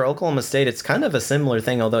 And for Oklahoma State, it's kind of a similar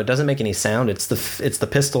thing, although it doesn't make any sound. It's the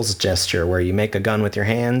pistols gesture where you make a gun with your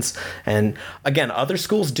hands. And again, other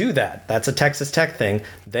schools do that. That's a Texas Tech thing.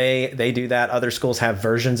 They do that. Other schools have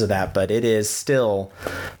versions of that, but it is still,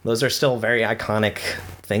 those are still very iconic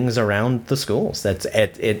things around the schools. That's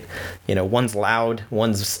it. You know, one's loud,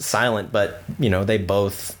 one's silent, but you know, they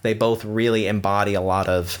both really embody a lot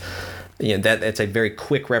of, you know, that it's a very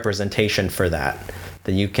quick representation for that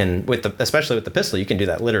you can, especially with the pistol, you can do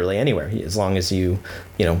that literally anywhere. As long as you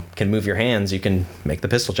can move your hands, you can make the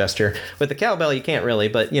pistol gesture. With the cowbell, you can't really,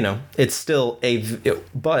 but you know, it's still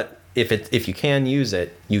but if you can use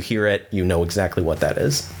it, you hear it, you know exactly what that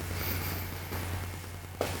is.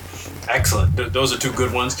 Excellent. Those are two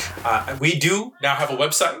good ones. We do now have a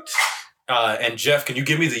website. And Jeff, can you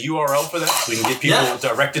give me the URL for that so we can get people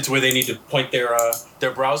directed to where they need to point their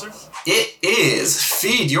browser? It is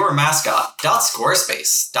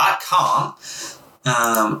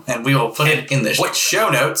feedyourmascot.squarespace.com. And we will put it in the show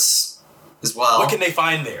notes as well. What can they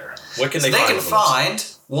find there? What can they find? They can find,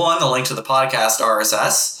 one, the link to the podcast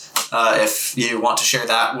RSS, if you want to share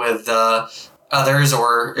that with others,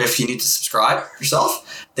 or if you need to subscribe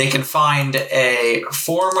yourself. They can find a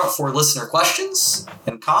form for listener questions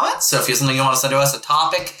and comments. So if you have something you want to send to us, a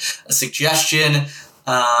topic, a suggestion,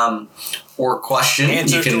 or question,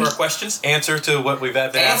 answer to our questions, answer to what we've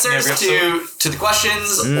had. Answers to the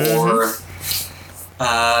questions, or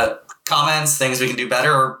comments, things we can do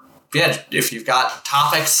better, or if you've got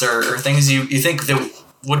topics or things you think that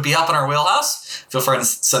would be up in our wheelhouse, feel free to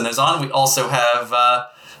send those on. We also have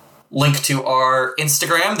link to our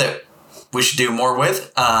Instagram that we should do more with,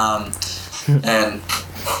 and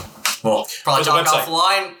we'll probably talk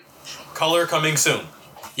offline. Color coming soon.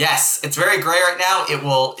 Yes, it's very gray right now. It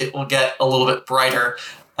will get a little bit brighter,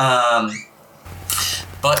 but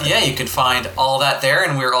yeah, you can find all that there.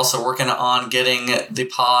 And we're also working on getting the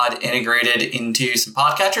pod integrated into some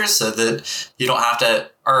podcatchers so that you don't have to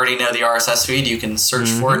already know the RSS feed. You can search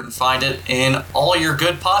for it and find it in all your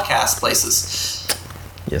good podcast places.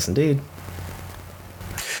 Yes, indeed.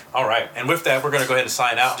 All right, and with that, we're going to go ahead and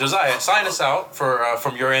sign out. Josiah, sign us out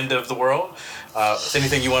from your end of the world.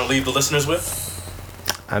 Anything you want to leave the listeners with?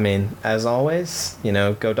 I mean, as always,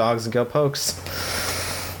 go Dogs and go Pokes.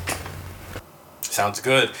 Sounds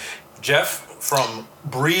good. Jeff, from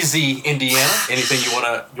breezy Indiana, anything you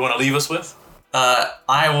want to leave us with?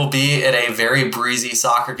 I will be at a very breezy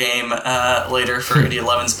soccer game later for Indy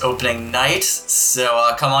 11's opening night.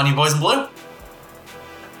 So come on, you boys in blue.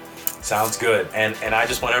 Sounds good. And I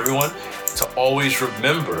just want everyone to always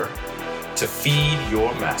remember to feed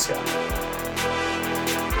your mascot.